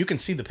 And you can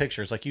see the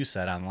pictures, like you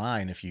said,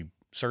 online if you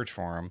search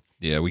for them.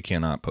 Yeah, we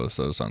cannot post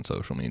those on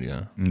social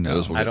media. No.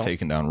 Those will I get don't-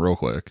 taken down real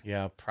quick.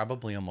 Yeah,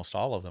 probably almost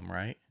all of them,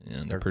 right? Yeah,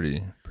 and They're they're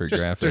pretty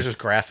Just, graphic. there's just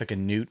graphic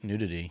and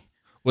nudity.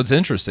 What's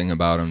interesting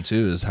about him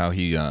too is how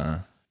he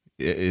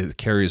it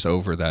carries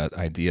over that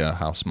idea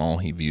how small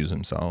he views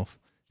himself.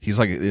 He's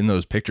like in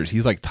those pictures,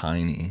 he's like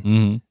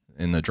tiny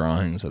in the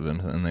drawings of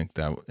him, and like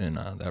that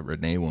that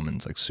Renee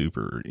woman's like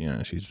super.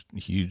 She's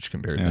huge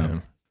compared to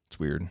him. It's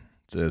weird.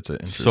 It's an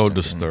interesting So thing.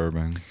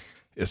 disturbing.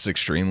 It's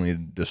extremely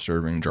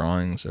disturbing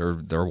drawings.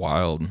 They're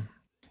wild.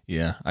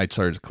 Yeah, I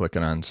started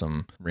clicking on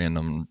some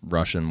random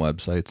Russian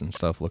websites and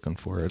stuff looking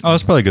for it. Oh,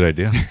 that's probably a good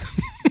idea.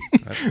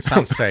 That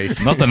sounds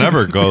safe. Nothing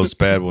ever goes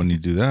bad when you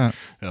do that.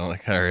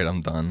 Like, all right,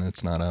 I'm done.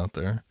 It's not out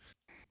there.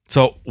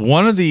 So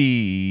one of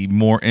the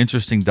more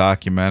interesting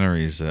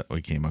documentaries that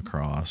we came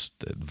across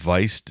that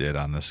Vice did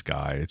on this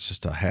guy, it's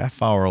just a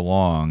half hour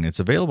long. It's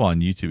available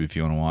on YouTube if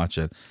you want to watch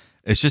it.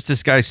 It's just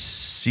this guy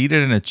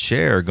seated in a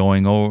chair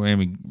going over, I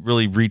mean,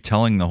 really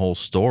retelling the whole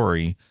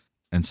story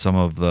and some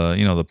of the,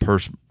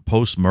 the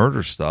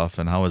post-murder stuff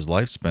and how his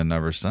life's been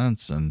ever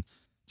since. And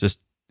just,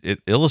 it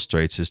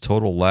illustrates his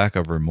total lack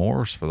of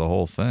remorse for the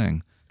whole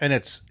thing. And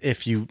it's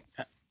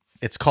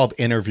called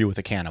Interview with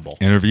a Cannibal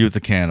Interview with the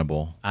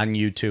Cannibal. on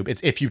YouTube.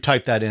 If you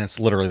type that in, it's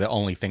literally the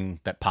only thing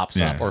that pops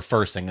up, Yeah. or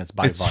first thing that's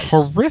by It's Vice.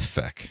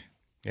 horrific.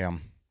 Yeah.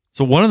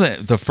 So one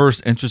of the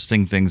first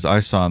interesting things I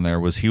saw in there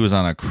was he was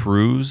on a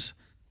cruise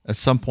at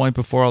some point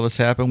before all this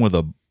happened with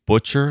a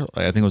butcher.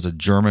 I think it was a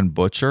German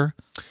butcher.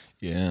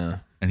 Yeah.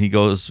 And he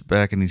goes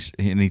back and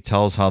he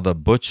tells how the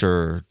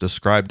butcher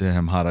described to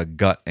him how to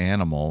gut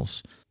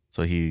animals.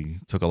 So he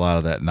took a lot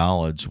of that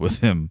knowledge with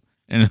him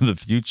into the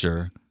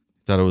future.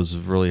 Thought it was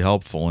really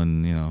helpful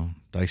in,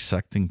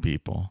 dissecting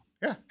people.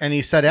 Yeah. And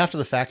he said after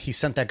the fact, he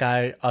sent that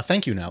guy a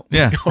thank you note.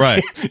 Yeah,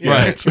 right. Yeah,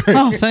 right.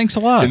 Oh, thanks a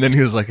lot. And then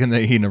he was like, and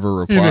then he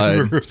never He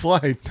never replied.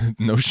 replied.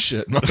 No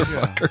shit,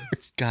 motherfucker.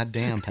 God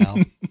damn, pal.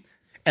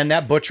 And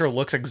that butcher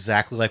looks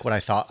exactly like what I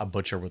thought a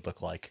butcher would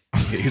look like.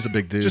 He's a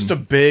big dude. Just a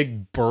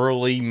big,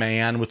 burly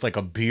man with like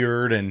a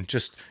beard and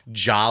just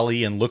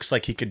jolly and looks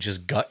like he could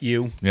just gut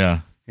you.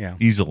 Yeah. Yeah.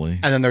 Easily.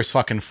 And then there's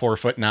fucking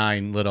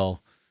 4'9"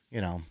 little,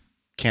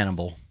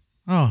 cannibal.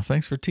 Oh,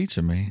 thanks for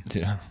teaching me.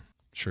 Yeah,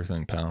 sure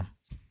thing, pal.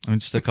 I mean,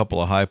 just a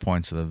couple of high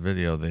points of the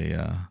video.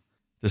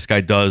 This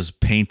guy does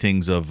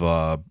paintings of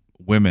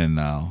women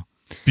now.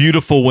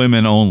 Beautiful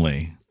women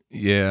only.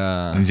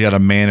 Yeah. And he's got a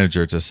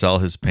manager to sell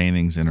his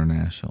paintings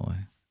internationally.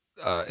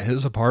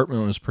 His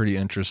apartment was pretty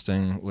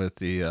interesting with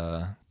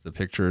the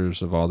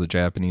pictures of all the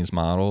Japanese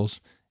models,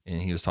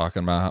 and he was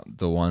talking about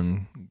the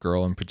one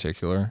girl in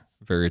particular,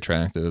 very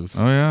attractive.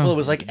 Oh, yeah. Well, it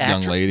was like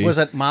Young lady. Was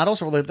it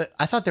models or were they,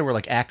 I thought they were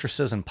like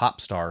actresses and pop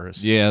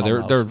stars. Yeah,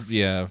 they're almost.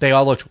 They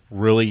all looked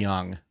really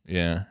young.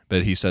 yeah.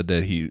 But he said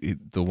that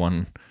the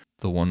one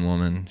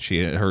woman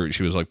she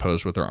was like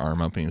posed with her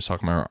arm up, and he was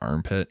talking about her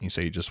armpit. And he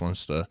said he just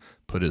wants to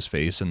put his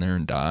face in there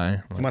and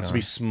die. He wants to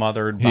be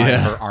smothered by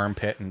Yeah. her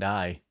armpit and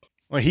die.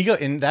 When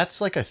and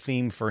that's like a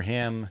theme for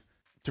him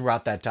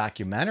throughout that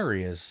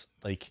documentary is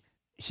like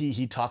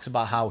he talks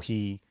about how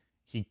he's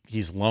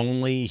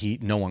lonely.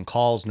 No one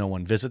calls, no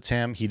one visits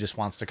him. He just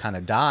wants to kind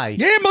of die.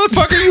 Yeah,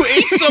 motherfucker, you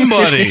ate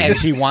somebody. And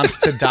he wants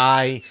to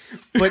die,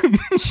 but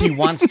he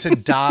wants to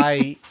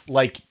die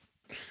like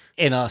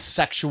in a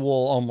sexual,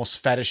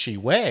 almost fetishy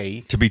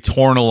way. To be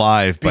torn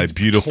alive by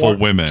beautiful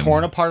women.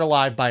 Torn apart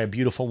alive by a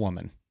beautiful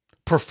woman.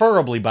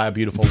 Preferably by a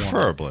beautiful woman.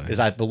 Preferably. Is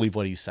I believe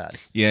what he said.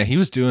 Yeah, he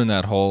was doing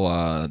that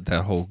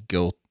whole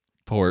guilt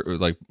port,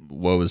 like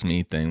woe is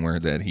me thing, where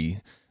that he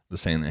was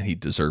saying that he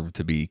deserved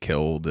to be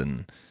killed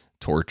and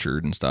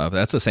tortured and stuff.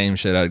 That's the same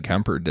shit Ed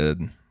Kemper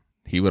did.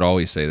 He would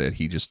always say that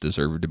he just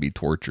deserved to be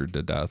tortured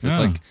to death. It's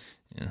like,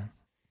 yeah.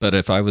 But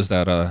if I was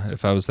that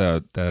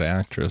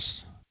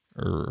actress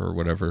or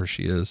whatever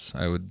she is,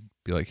 I would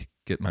be like,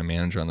 get my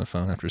manager on the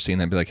phone after seeing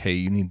that, be like, hey,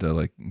 you need to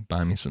like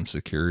buy me some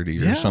security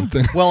or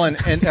something. Well, and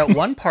at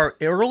one part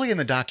early in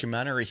the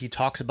documentary, he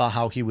talks about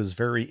how he was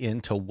very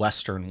into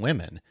Western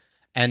women.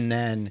 And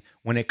then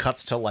when it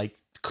cuts to like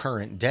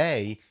current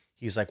day,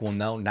 he's like, well,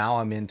 no, now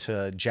I'm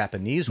into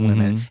Japanese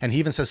women. And he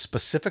even says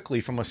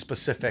specifically from a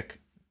specific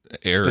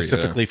Area.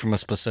 specifically from a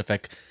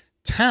specific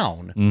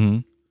town. Mm-hmm.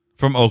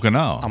 From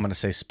Okinawa. I'm going to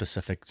say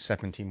specific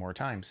 17 more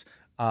times.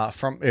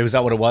 Was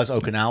that what it was?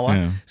 Okinawa.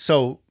 Yeah.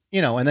 So,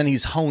 and then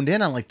he's honed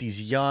in on like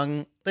these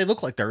young, they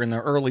look like they're in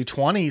their early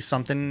 20s,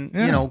 something,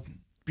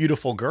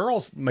 beautiful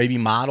girls, maybe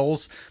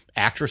models,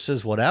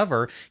 actresses,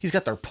 whatever. He's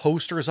got their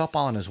posters up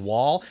on his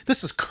wall.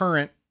 This is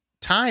current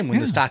time when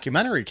this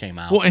documentary came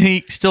out. Well, and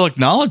he still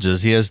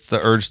acknowledges he has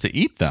the urge to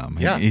eat them.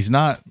 Yeah. He's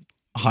not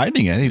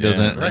hiding it. He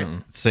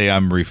doesn't say,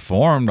 I'm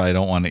reformed. I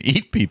don't want to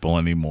eat people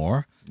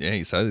anymore. Yeah,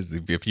 he says,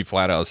 if he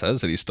flat out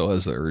says that, he still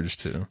has the urge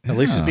to. At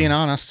least he's being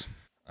honest.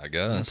 I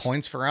guess.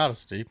 Points for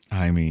honesty.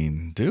 I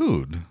mean,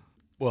 dude.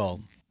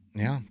 Well,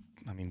 yeah.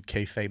 I mean,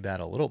 kayfabe that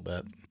a little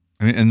bit.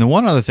 I mean, and the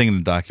one other thing in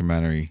the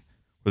documentary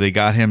where they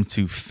got him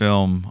to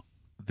film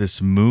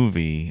this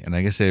movie, and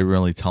I guess they didn't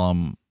really tell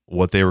him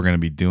what they were going to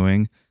be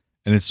doing.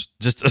 And it's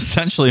just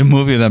essentially a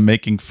movie of them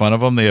making fun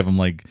of him. They have him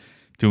like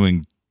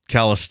doing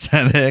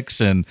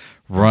calisthenics and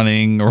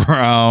running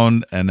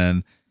around, and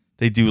then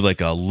they do like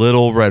a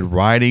Little Red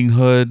Riding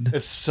Hood.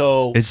 It's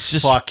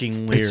just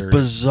fucking weird. It's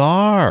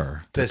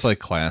bizarre. It's like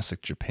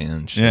classic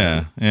Japan shit.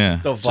 Yeah.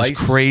 The Just Vice-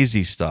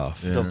 crazy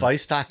stuff. The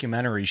Vice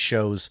documentary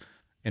shows,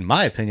 in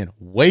my opinion,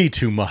 way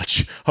too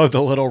much of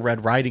the Little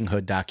Red Riding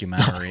Hood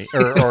documentary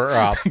or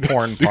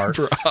porn part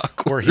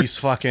where he's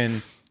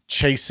fucking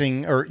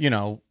chasing or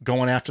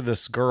going after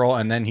this girl,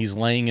 and then he's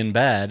laying in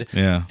bed.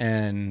 Yeah.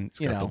 And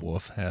He's got the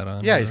wolf hat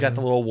on. Yeah, he's got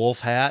the little wolf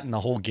hat and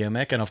the whole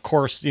gimmick, and of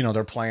course,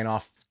 they're playing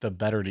off the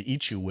better to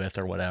eat you with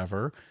or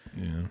whatever.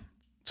 Yeah.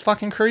 It's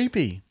fucking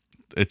creepy.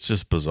 It's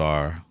just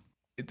bizarre.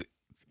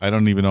 I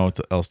don't even know what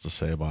else to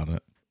say about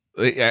it.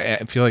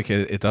 I feel like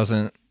it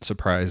doesn't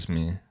surprise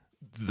me,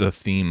 the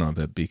theme of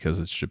it, because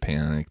it's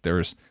Japan. Like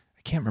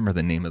I can't remember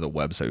the name of the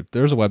website.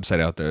 There's a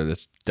website out there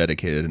that's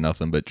dedicated to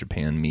nothing but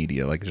Japan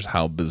media, like just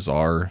how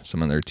bizarre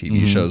some of their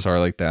TV shows are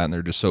like that, and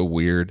they're just so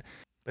weird.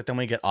 But then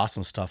we get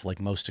awesome stuff like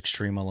Most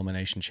Extreme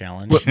Elimination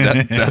Challenge.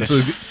 That's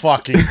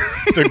fucking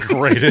the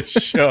greatest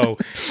show.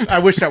 I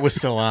wish that was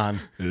still on.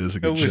 It is a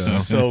It good show.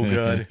 was so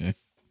good.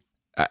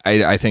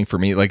 I think for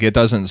me, like, it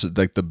doesn't,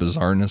 like, the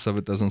bizarreness of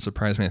it doesn't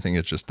surprise me. I think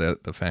it's just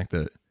that the fact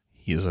that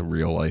he is a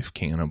real life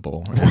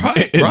cannibal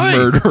and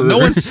murderer. No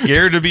one's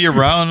scared to be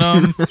around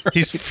him.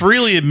 He's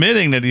freely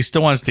admitting that he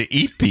still wants to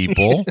eat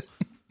people.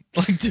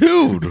 Like,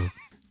 dude,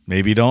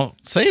 maybe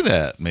don't say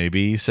that.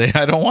 Maybe say,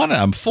 I don't want it.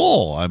 I'm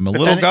full. I'm a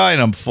little then guy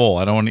and I'm full.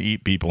 I don't want to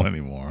eat people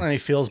anymore. And he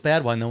feels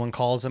bad when no one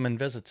calls him and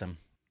visits him.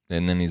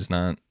 And then he's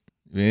not.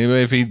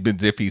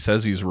 If he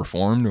says he's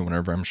reformed or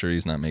whatever, I'm sure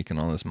he's not making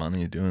all this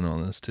money doing all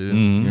this too.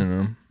 Mhm. You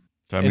know.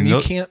 So, I And mean,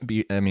 you can't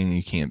be. I mean,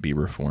 you can't be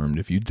reformed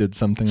if you did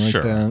something like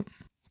Sure. that.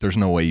 There's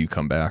no way you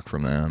come back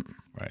from that.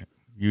 right.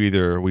 You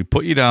either we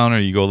put you down or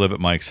you go live at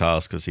Mike's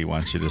house because he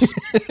wants you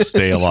to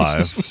stay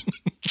alive.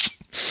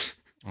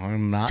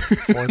 I'm not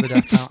for the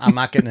death penalty. I'm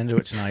not getting into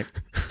it tonight.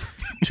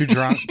 Too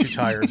drunk, too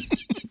tired.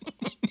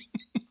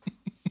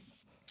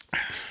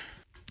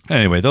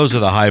 Anyway, those are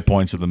the high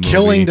points of the movie.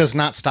 Killing does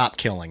not stop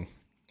killing.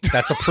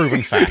 That's a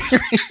proven fact.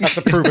 That's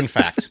a proven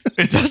fact.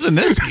 It doesn't.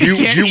 This you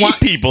can't eat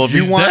people if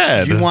he's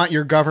dead. You want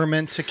your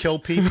government to kill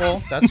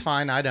people? That's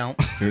fine. I don't.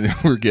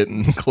 We're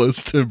getting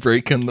close to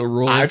breaking the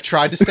rule. I've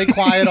tried to stay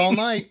quiet all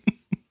night.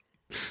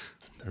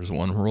 There's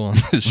one rule on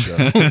this show.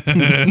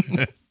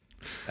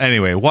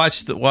 Anyway,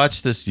 watch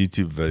this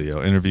YouTube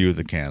video, interview with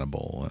the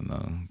cannibal,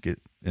 and get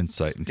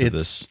insight into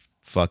this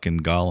fucking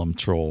Gollum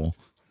troll.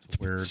 It's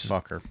weird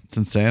fucker. It's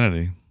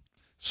insanity.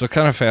 So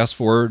kind of fast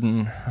forward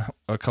in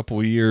a couple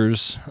of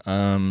years.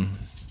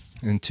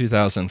 In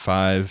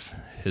 2005,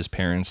 his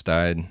parents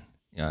died.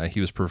 He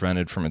was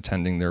prevented from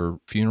attending their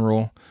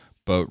funeral,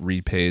 but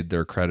repaid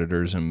their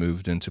creditors and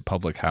moved into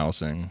public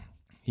housing.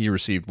 He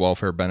received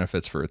welfare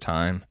benefits for a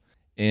time.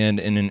 And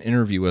in an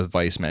interview with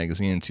Vice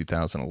magazine in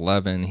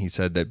 2011, he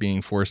said that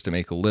being forced to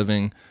make a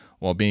living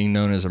while being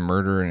known as a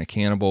murderer and a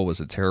cannibal was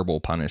a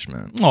terrible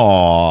punishment.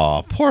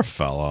 Aw, poor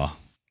fella.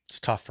 It's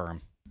tough for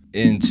him.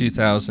 In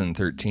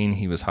 2013,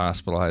 he was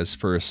hospitalized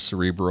for a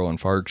cerebral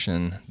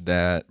infarction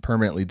that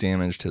permanently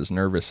damaged his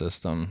nervous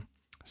system.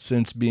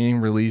 Since being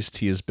released,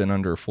 he has been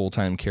under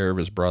full-time care of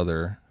his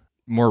brother.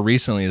 More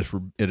recently,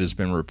 it has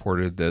been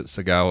reported that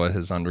Sagawa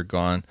has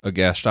undergone a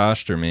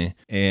gastrostomy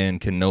and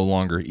can no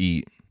longer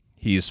eat.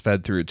 He is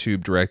fed through a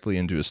tube directly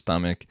into his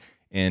stomach,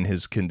 and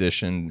his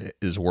condition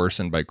is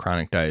worsened by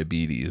chronic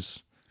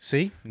diabetes.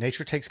 See,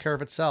 nature takes care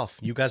of itself.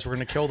 You guys were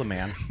going to kill the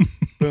man.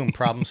 Boom,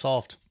 problem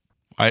solved.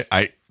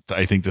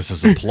 I think this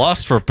is a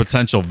plus for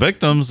potential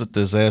victims that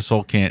this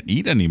asshole can't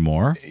eat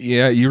anymore.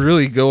 Yeah, you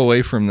really go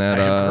away from that.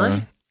 I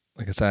agree.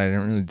 Like I said, I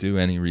didn't really do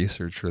any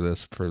research for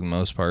this for the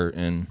most part.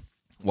 And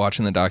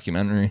watching the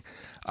documentary,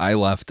 I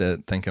left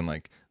it thinking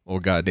like, well,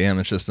 goddamn,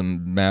 it's just a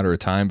matter of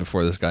time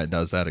before this guy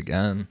does that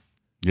again.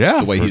 Yeah,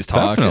 The way he's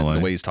talking. definitely. The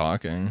way he's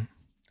talking.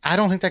 I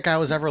don't think that guy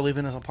was ever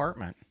leaving his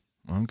apartment.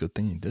 Well, good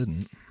thing he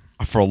didn't.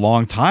 For a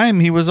long time,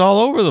 he was all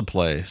over the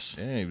place.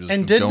 Yeah, he was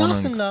And did going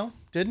nothing, on, though.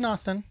 Did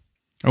nothing.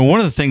 And one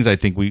of the things I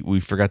think we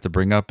forgot to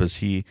bring up is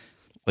he,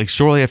 like,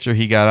 shortly after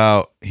he got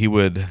out, he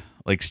would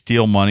like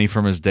steal money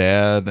from his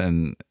dad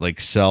and like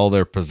sell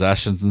their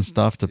possessions and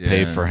stuff to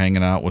pay Yeah. for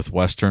hanging out with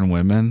Western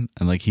women.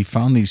 And like he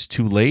found these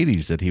two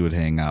ladies that he would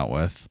hang out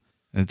with,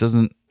 and it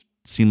doesn't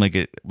seem like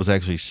it was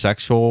actually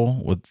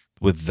sexual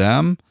with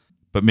them,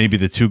 but maybe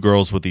the two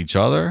girls with each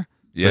other.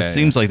 Yeah, But it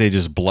seems like they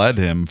just bled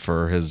him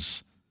for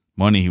his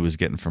money he was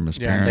getting from his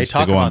Yeah, and they parents to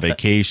talk go on about that.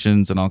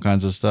 vacations and all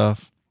kinds of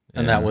stuff.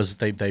 And Yeah. that was,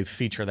 they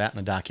feature that in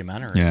the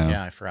documentary. Yeah.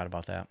 Yeah, I forgot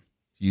about that.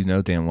 You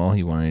know damn well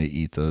he wanted to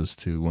eat those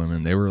two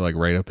women. They were like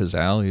right up his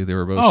alley. They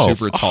were both Oh,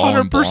 super tall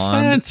and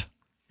blonde.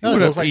 No, would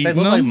they have look like, they eaten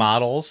look like them?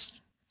 models.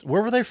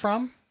 Where were they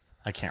from?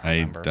 I can't I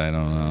remember. don't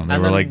know. They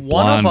And were then like one of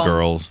blonde them-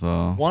 girls,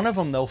 though. One of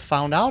them, though,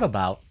 found out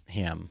about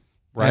him,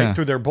 right? Yeah.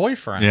 Through their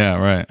boyfriend. Yeah,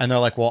 right. And they're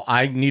like, well,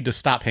 I need to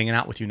stop hanging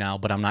out with you now,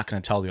 but I'm not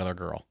going to tell the other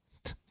girl.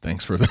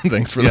 Thanks for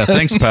thanks for Yeah, that.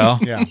 thanks, pal.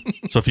 Yeah.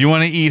 So if you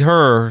want to eat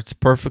her, it's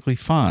perfectly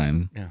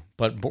fine. Yeah.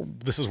 But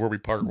this is where we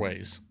part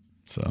ways.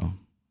 So,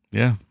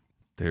 yeah.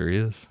 There he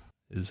is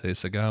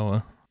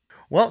Sagawa.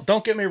 Well,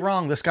 don't get me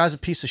wrong. This guy's a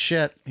piece of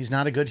shit. He's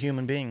not a good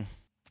human being.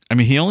 I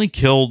mean, he only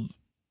killed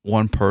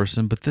one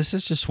person, but this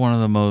is just one of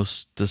the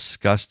most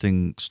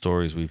disgusting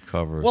stories we've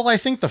covered. Well, I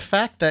think the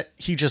fact that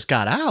he just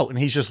got out and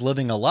he's just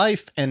living a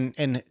life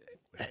and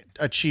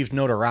achieved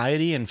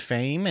notoriety and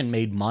fame and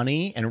made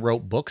money and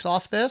wrote books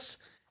off this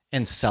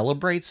and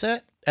celebrates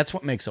it, that's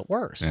what makes it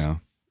worse. yeah.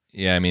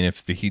 Yeah, I mean,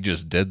 if he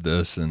just did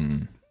this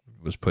and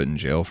was put in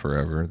jail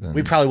forever, then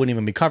We probably wouldn't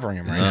even be covering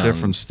him right It's now. a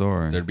different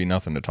story. there'd be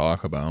nothing to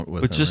talk about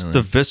with But him, just really.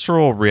 the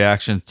visceral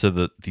reaction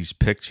to these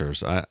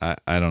pictures, I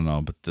don't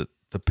know, but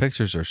the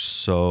pictures are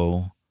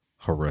so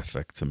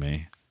horrific to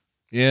me.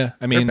 Yeah,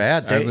 I mean,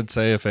 bad. I They- would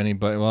say if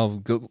anybody,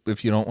 well,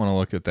 if you don't want to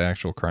look at the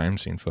actual crime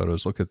scene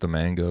photos, look at the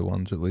manga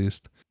ones at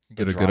least.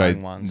 Get a good drawing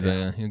idea. ones,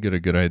 Yeah, you'll get a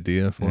good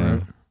idea for Yeah.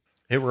 it.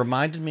 It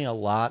reminded me a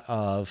lot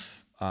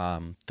of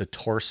the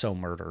torso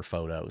murder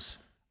photos,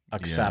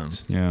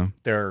 except Yeah.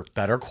 they're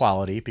better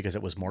quality because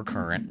it was more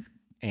current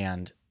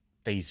and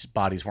these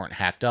bodies weren't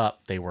hacked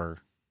up. They were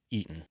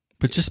eaten.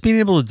 But just being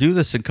able to do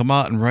this and come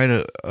out and write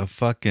a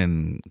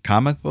fucking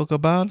comic book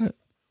about it,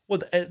 Well,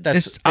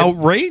 that's it's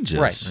outrageous.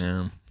 right.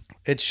 Yeah.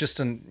 It's just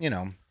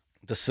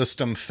the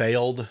system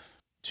failed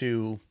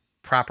to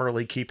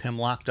properly keep him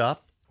locked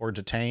up or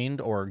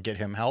detained or get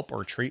him help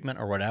or treatment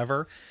or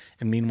whatever.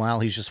 And meanwhile,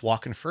 he's just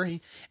walking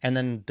free. And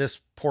then this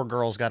poor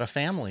girl's got a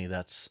family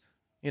that's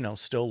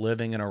still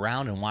living and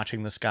around and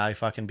watching this guy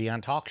fucking be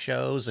on talk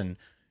shows and,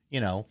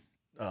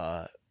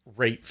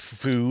 rate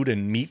food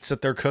and meats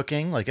that they're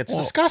cooking. Like, it's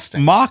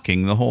disgusting.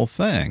 Mocking the whole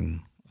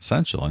thing,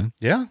 essentially.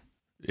 Yeah.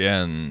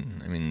 Yeah,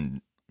 and I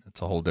mean, it's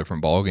a whole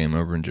different ballgame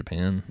over in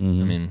Japan.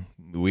 Mhm. I mean,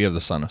 we have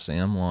the Son of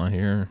Sam law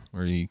here,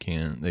 where they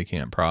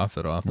can't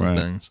profit off Right.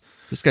 of things.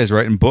 This guy's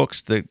writing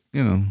books that,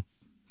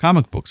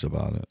 comic books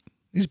about it.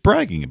 He's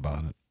bragging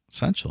about it,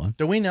 essentially.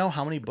 Do we know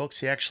how many books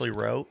he actually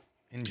wrote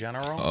in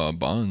general? A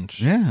bunch.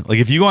 Yeah. Like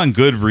if you go on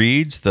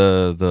Goodreads,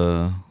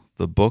 the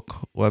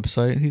book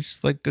website, he's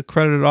like a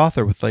credited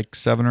author with like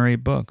 7 or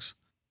 8 books.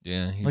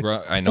 Yeah, Like,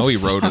 I know he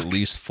wrote at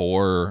least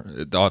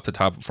 4, off the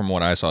top, from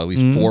what I saw, at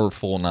least 4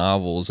 full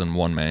novels and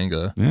 1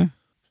 manga. Yeah.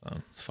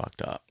 It's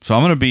fucked up. So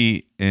I'm going to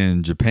be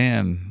in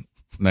Japan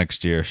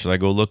next year. Should I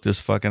go look this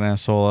fucking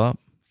asshole up?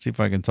 See if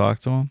I can talk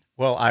to him?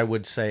 Well, I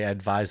would say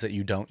advise that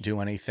you don't do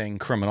anything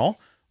criminal,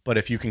 but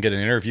if you can get an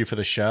interview for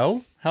the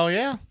show, hell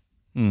yeah.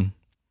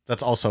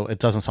 That's also, it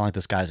doesn't sound like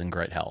this guy's in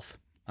great health.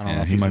 I don't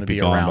know if he he's might going to be be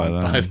gone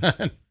around by by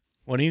then.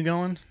 When are you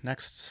going?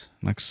 Next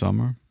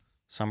summer.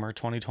 summer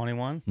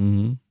 2021?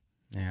 Mm-hmm.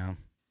 Yeah.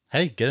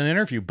 Hey, get an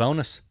interview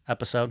bonus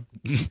episode.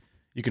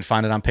 You can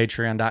find it on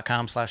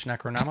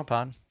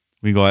patreon.com/necronomipod.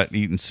 We go out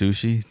eating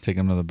sushi, take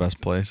him to the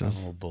best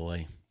places. Oh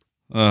boy.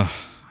 Ugh,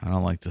 I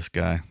don't like this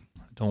guy.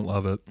 I don't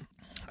love it.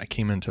 I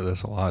came into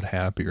this a lot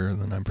happier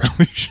than I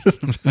probably should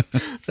have.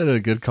 Had a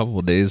good couple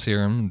of days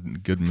here. I'm in a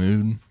good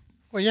mood.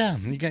 Well, yeah,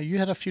 you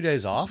had a few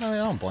days off. I mean, I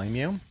don't blame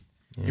you.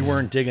 Yeah. You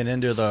weren't digging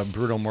into the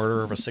brutal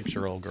murder of a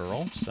 6-year-old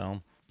girl,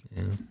 so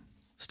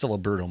still a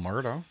brutal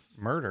murder,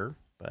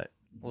 but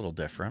a little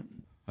different.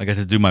 I got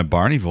to do my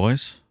Barney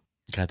voice.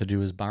 Got to do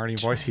his Barney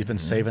voice. He's been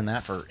saving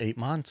that for 8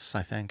 months,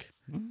 I think.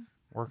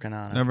 Working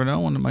on it. Never know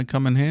when it might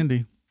come in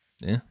handy.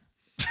 Yeah.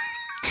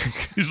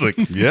 He's like,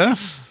 yeah,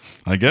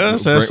 I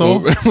guess, asshole.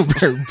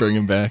 Bring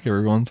him back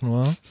every once in a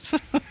while.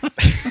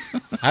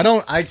 I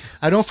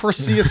don't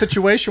foresee a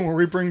situation where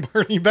we bring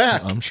Barney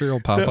back. I'm sure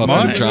he'll pop up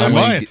Might, in John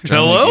might. Wayne. John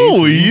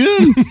Hello, Wayne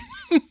Gacy. Ian.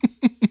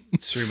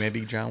 It's true,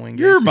 maybe John Wayne Gacy.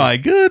 You're my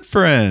good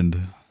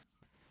friend.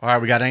 All right,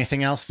 we got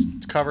anything else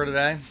to cover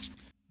today?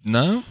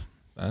 No,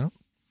 I don't.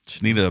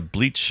 Just need a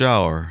bleach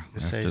shower You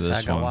say after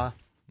this Sagawa? one.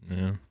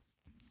 Yeah.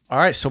 All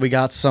right, so we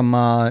got some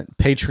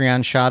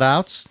Patreon shout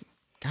outs.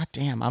 God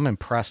damn, I'm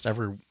impressed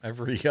every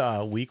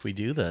week we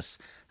do this.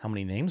 How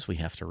many names we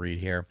have to read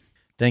here.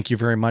 Thank you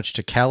very much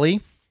to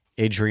Kelly,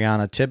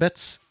 Adriana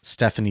Tibbetts,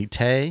 Stephanie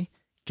Tay,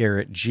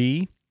 Garrett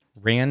G,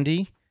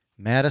 Randy,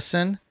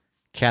 Madison,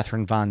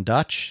 Catherine Von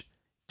Dutch,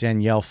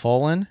 Danielle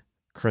Follin,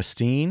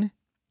 Christine,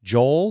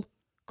 Joel,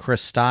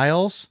 Chris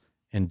Stiles,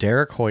 and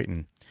Derek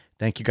Hoyton.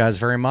 Thank you guys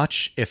very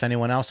much. If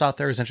anyone else out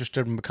there is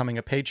interested in becoming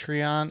a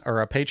Patreon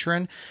or a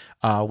patron,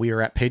 we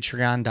are at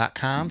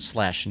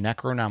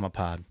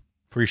patreon.com/necronomipod.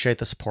 Appreciate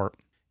the support.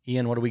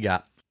 Ian, what do we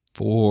got?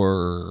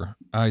 For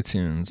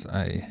iTunes,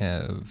 I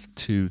have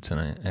 2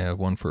 tonight. I have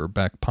one for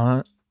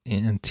Beckpont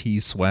and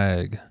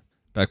T-Swag.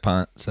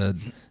 Beckpont said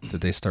that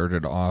they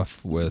started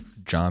off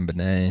with John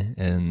Bonet,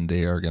 and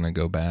they are going to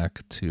go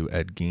back to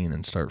Ed Gein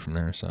and start from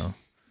there. So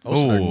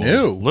So they're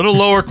new. Little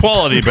lower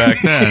quality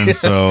back then,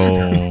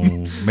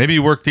 so maybe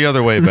work the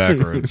other way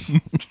backwards.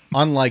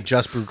 Unlike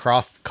Just Brew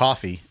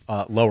Coffee,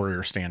 lower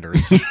your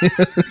standards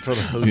for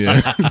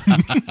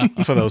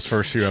those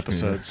first few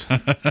episodes.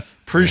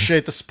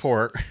 Appreciate the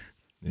support,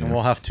 and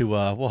we'll have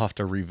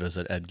to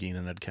revisit Ed Gein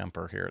and Ed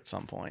Kemper here at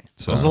some point.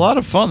 So it was a lot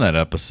of fun, that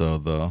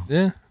episode, though.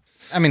 yeah.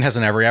 I mean,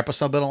 hasn't every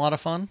episode been a lot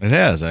of fun? It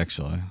has,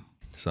 actually.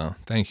 So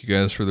thank you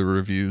guys for the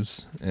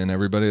reviews and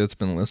everybody that's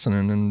been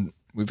listening. And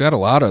we've had a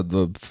lot of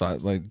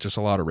just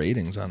a lot of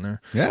ratings on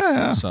there.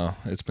 Yeah. So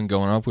it's been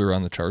going up. We were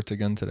on the charts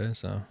again today.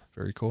 So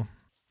very cool.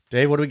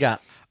 Dave, what do we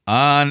got?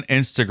 On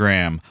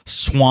Instagram,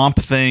 Swamp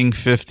Thing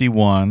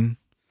 51,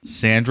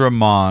 Sandra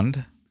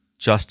Mond,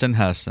 Justin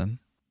Hessen,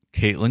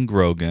 Caitlin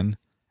Grogan,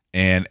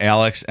 and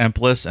Alex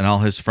Emplis and all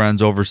his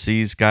friends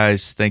overseas.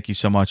 Guys, thank you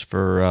so much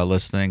for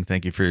listening.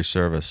 Thank you for your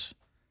service.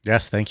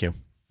 Yes, thank you.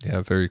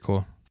 Yeah, very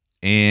cool.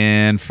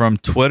 And from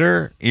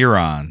Twitter,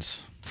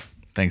 Erons.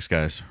 Thanks,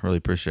 guys. Really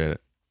appreciate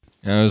it.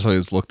 Yeah, I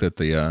always looked at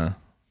the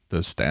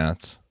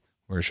stats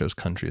where it shows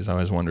countries. I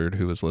always wondered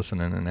who was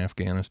listening in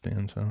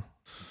Afghanistan. So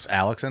It's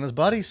Alex and his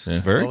buddies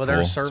very over there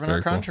cool. serving It's our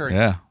very cool. country.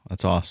 Yeah,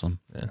 that's awesome.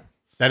 yeah,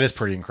 That is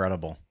pretty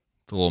incredible.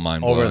 it's a little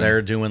mind blowing. Over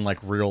there doing like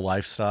real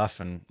life stuff,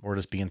 and we're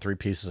just being 3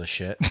 pieces of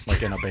shit,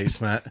 like in a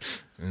basement,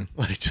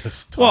 like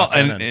just Well,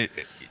 talking and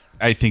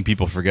I think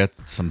people forget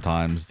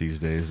sometimes these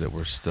days that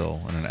we're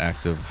still in an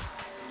active,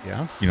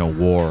 yeah.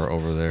 war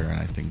over there, and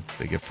I think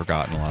they get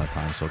forgotten a lot of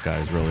times. So,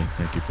 guys, really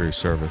thank you for your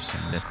service,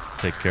 and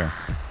take care.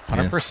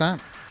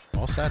 100%.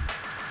 Well said.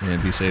 Yeah,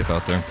 be safe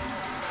out there.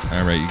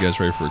 All right, you guys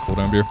ready for a cool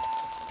down beer?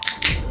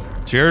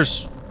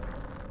 Cheers.